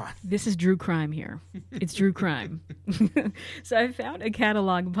me. Go on. This is Drew Crime here. It's Drew Crime. So I found a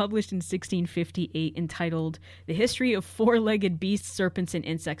catalog published in 1658 entitled The History of Four-Legged Beasts, Serpents, and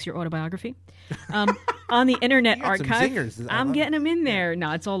Insects, Your Autobiography. On the Internet Archive. I'm getting them in there.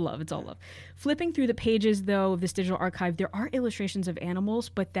 No, it's all love. It's all love. Flipping through the pages, though, of this digital archive, there are illustrations of animals,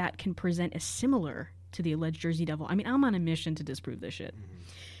 but that can present as similar to the alleged Jersey Devil. I mean, I'm on a mission to disprove this shit. Mm-hmm.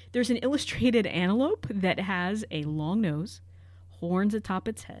 There's an illustrated antelope that has a long nose, horns atop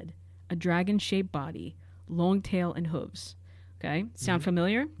its head, a dragon-shaped body, long tail, and hooves. Okay? Sound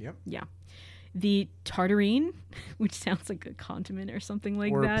familiar? Yep. Yeah. The tartarine, which sounds like a continent or something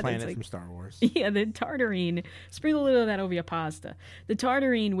like that. Or a planet from Star Wars. Yeah, the tartarine. Sprinkle a little of that over your pasta. The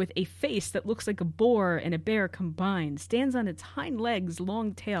tartarine, with a face that looks like a boar and a bear combined, stands on its hind legs,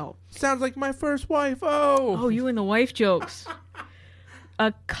 long tail. Sounds like my first wife. Oh, you and the wife jokes.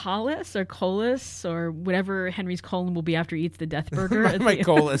 A collis or colus or whatever Henry's colon will be after he eats the death burger. my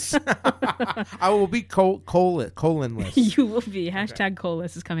colus. I will be colonless. You will be. Hashtag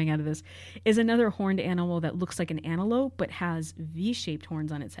colus is coming out of this. Is another horned animal that looks like an antelope but has V-shaped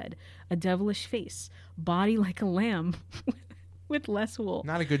horns on its head. A devilish face. Body like a lamb. With less wool.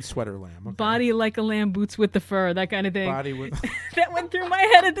 Not a good sweater lamb. Okay. Body like a lamb, boots with the fur, that kind of thing. Body with... That went through my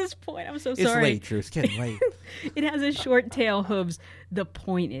head at this point. I'm so sorry. It's late, Drew. It's getting late. It has a short tail, hooves. The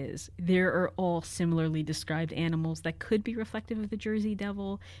point is, there are all similarly described animals that could be reflective of the Jersey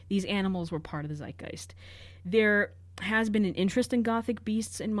Devil. These animals were part of the zeitgeist. There has been an interest in Gothic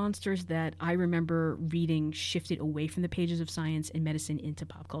beasts and monsters that I remember reading shifted away from the pages of science and medicine into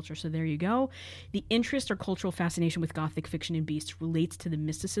pop culture. So there you go. The interest or cultural fascination with Gothic fiction and beasts relates to the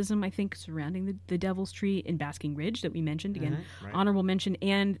mysticism, I think, surrounding the Devil's Tree in Basking Ridge that we mentioned. Again, right. Honorable mention,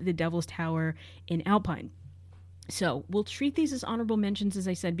 and the Devil's Tower in Alpine. So we'll treat these as honorable mentions, as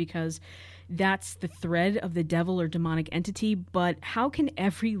I said, because that's the thread of the devil or demonic entity. But how can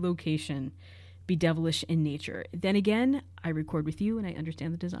every location be devilish in nature? Then again, I record with you and I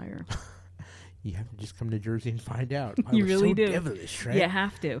understand the desire. You have to just come to Jersey and find out. You really do. Devilish, right? You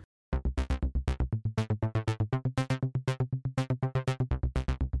have to.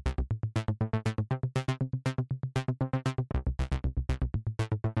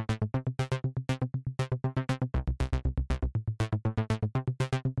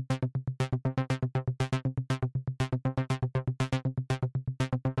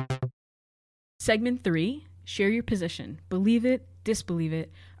 Segment 3, share your position. Believe it, disbelieve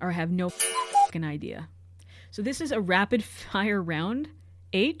it, or have no fucking idea. So this is a rapid fire round.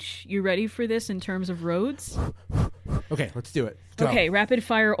 H, you ready for this in terms of roads? Okay, let's do it. Go. Okay, rapid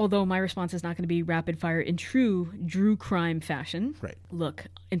fire, although my response is not going to be rapid fire in true Drew Crime fashion. Right. Look,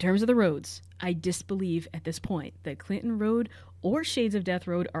 in terms of the roads, I disbelieve at this point that Clinton Road or Shades of Death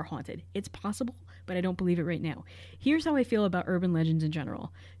Road are haunted. It's possible, but I don't believe it right now. Here's how I feel about urban legends in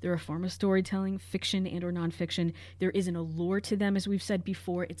general. They're a form of storytelling, fiction and or nonfiction. There is an allure to them, as we've said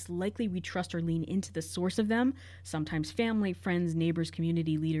before. It's likely we trust or lean into the source of them, sometimes family, friends, neighbors,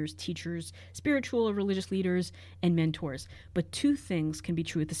 community leaders, teachers, spiritual or religious leaders, and mentors. But two things can be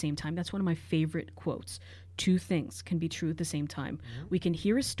true at the same time. That's one of my favorite quotes. Two things can be true at the same time. Mm-hmm. We can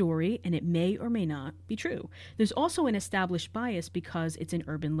hear a story and it may or may not be true. There's also an established bias because it's an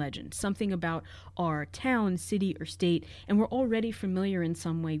urban legend, something about our town, city, or state, and we're already familiar in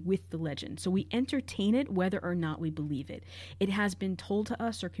some way with the legend. So we entertain it whether or not we believe it. It has been told to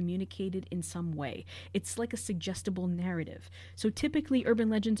us or communicated in some way. It's like a suggestible narrative. So typically urban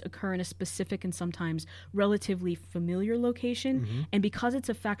legends occur in a specific and sometimes relatively familiar location, mm-hmm. and because it's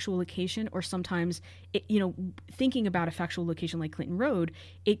a factual location, or sometimes thinking about a factual location like Clinton Road,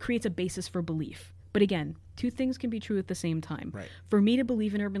 it creates a basis for belief. But again, two things can be true at the same time. Right. For me to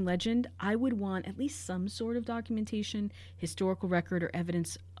believe in urban legend, I would want at least some sort of documentation, historical record, or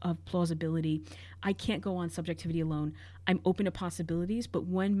evidence of plausibility. I can't go on subjectivity alone. I'm open to possibilities, but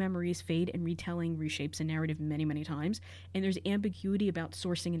when memories fade and retelling reshapes a narrative many, many times, and there's ambiguity about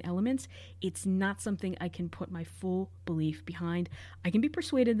sourcing and elements, it's not something I can put my full belief behind. I can be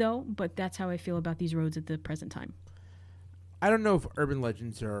persuaded, though, but that's how I feel about these roads at the present time. I don't know if urban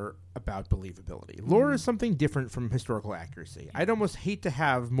legends are about believability. Lore is something different from historical accuracy. I'd almost hate to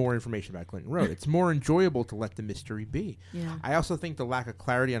have more information about Clinton Road. It's more enjoyable to let the mystery be. Yeah. I also think the lack of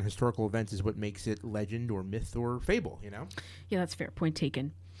clarity on historical events is what makes it legend or myth or fable, Yeah, that's fair. Point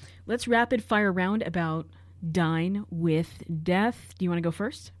taken. Let's rapid fire round about dine with death. Do you want to go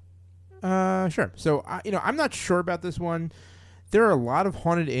first? Sure. So, I'm not sure about this one. There are a lot of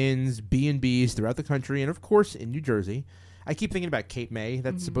haunted inns, B&Bs throughout the country, and of course in New Jersey. I keep thinking about Cape May.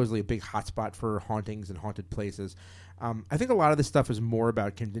 That's supposedly a big hotspot for hauntings and haunted places. I think a lot of this stuff is more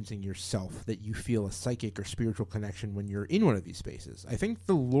about convincing yourself that you feel a psychic or spiritual connection when you're in one of these spaces. I think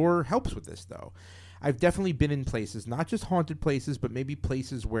the lore helps with this, though. I've definitely been in places, not just haunted places, but maybe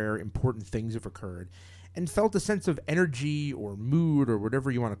places where important things have occurred, and felt a sense of energy or mood or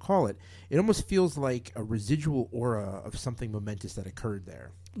whatever you want to call it. It almost feels like a residual aura of something momentous that occurred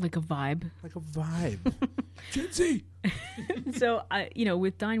there. Like a vibe. Like a vibe. Gen Z. So,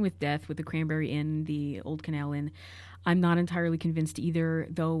 with Dine with Death, with the Cranberry Inn, the Old Canal Inn, I'm not entirely convinced either,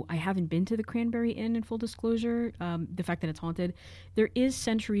 though I haven't been to the Cranberry Inn in full disclosure. The fact that it's haunted, there is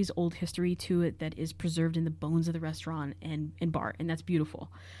centuries old history to it that is preserved in the bones of the restaurant and bar, and that's beautiful.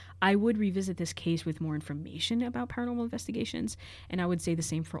 I would revisit this case with more information about paranormal investigations, and I would say the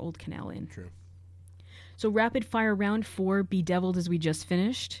same for Old Canal Inn. True. So rapid fire round 4, Bedeviled, as we just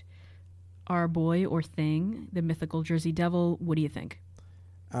finished. Our boy or thing, the mythical Jersey Devil, what do you think?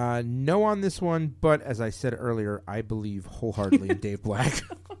 No on this one, but as I said earlier, I believe wholeheartedly in Dave Black.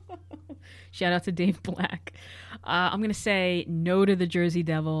 Shout out to Dave Black. I'm going to say no to the Jersey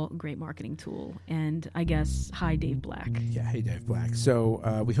Devil. Great marketing tool. And I guess, hi, Dave Black. Yeah, hey, Dave Black.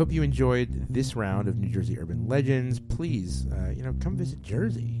 So we hope you enjoyed this round of New Jersey Urban Legends. Please, come visit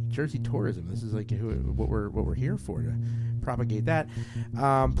Jersey. Jersey tourism. This is like what we're here for, to propagate that.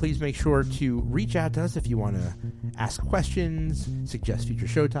 Please make sure to reach out to us if you want to ask questions, suggest future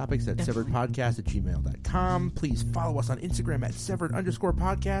show topics at severedpodcast@gmail.com. Please follow us on Instagram at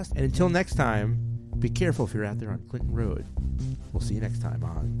severed_podcast. And until next time, be careful if you're out there on Clinton Road. We'll see you next time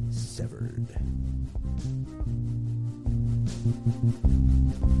on Severed.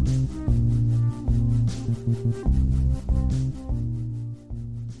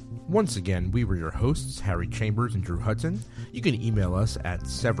 Once again, we were your hosts, Harry Chambers and Drew Hudson. You can email us at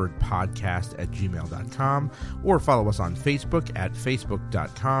severedpodcast@gmail.com or follow us on Facebook at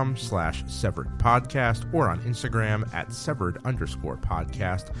facebook.com/severedpodcast or on Instagram at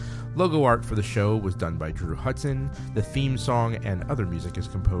severed_podcast. Logo art for the show was done by Drew Hudson. The theme song and other music is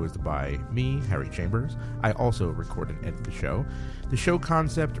composed by me, Harry Chambers. I also record and edit the show. The show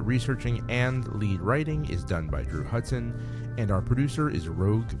concept, researching, and lead writing is done by Drew Hudson. And our producer is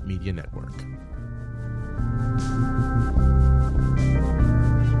Rogue Media Network.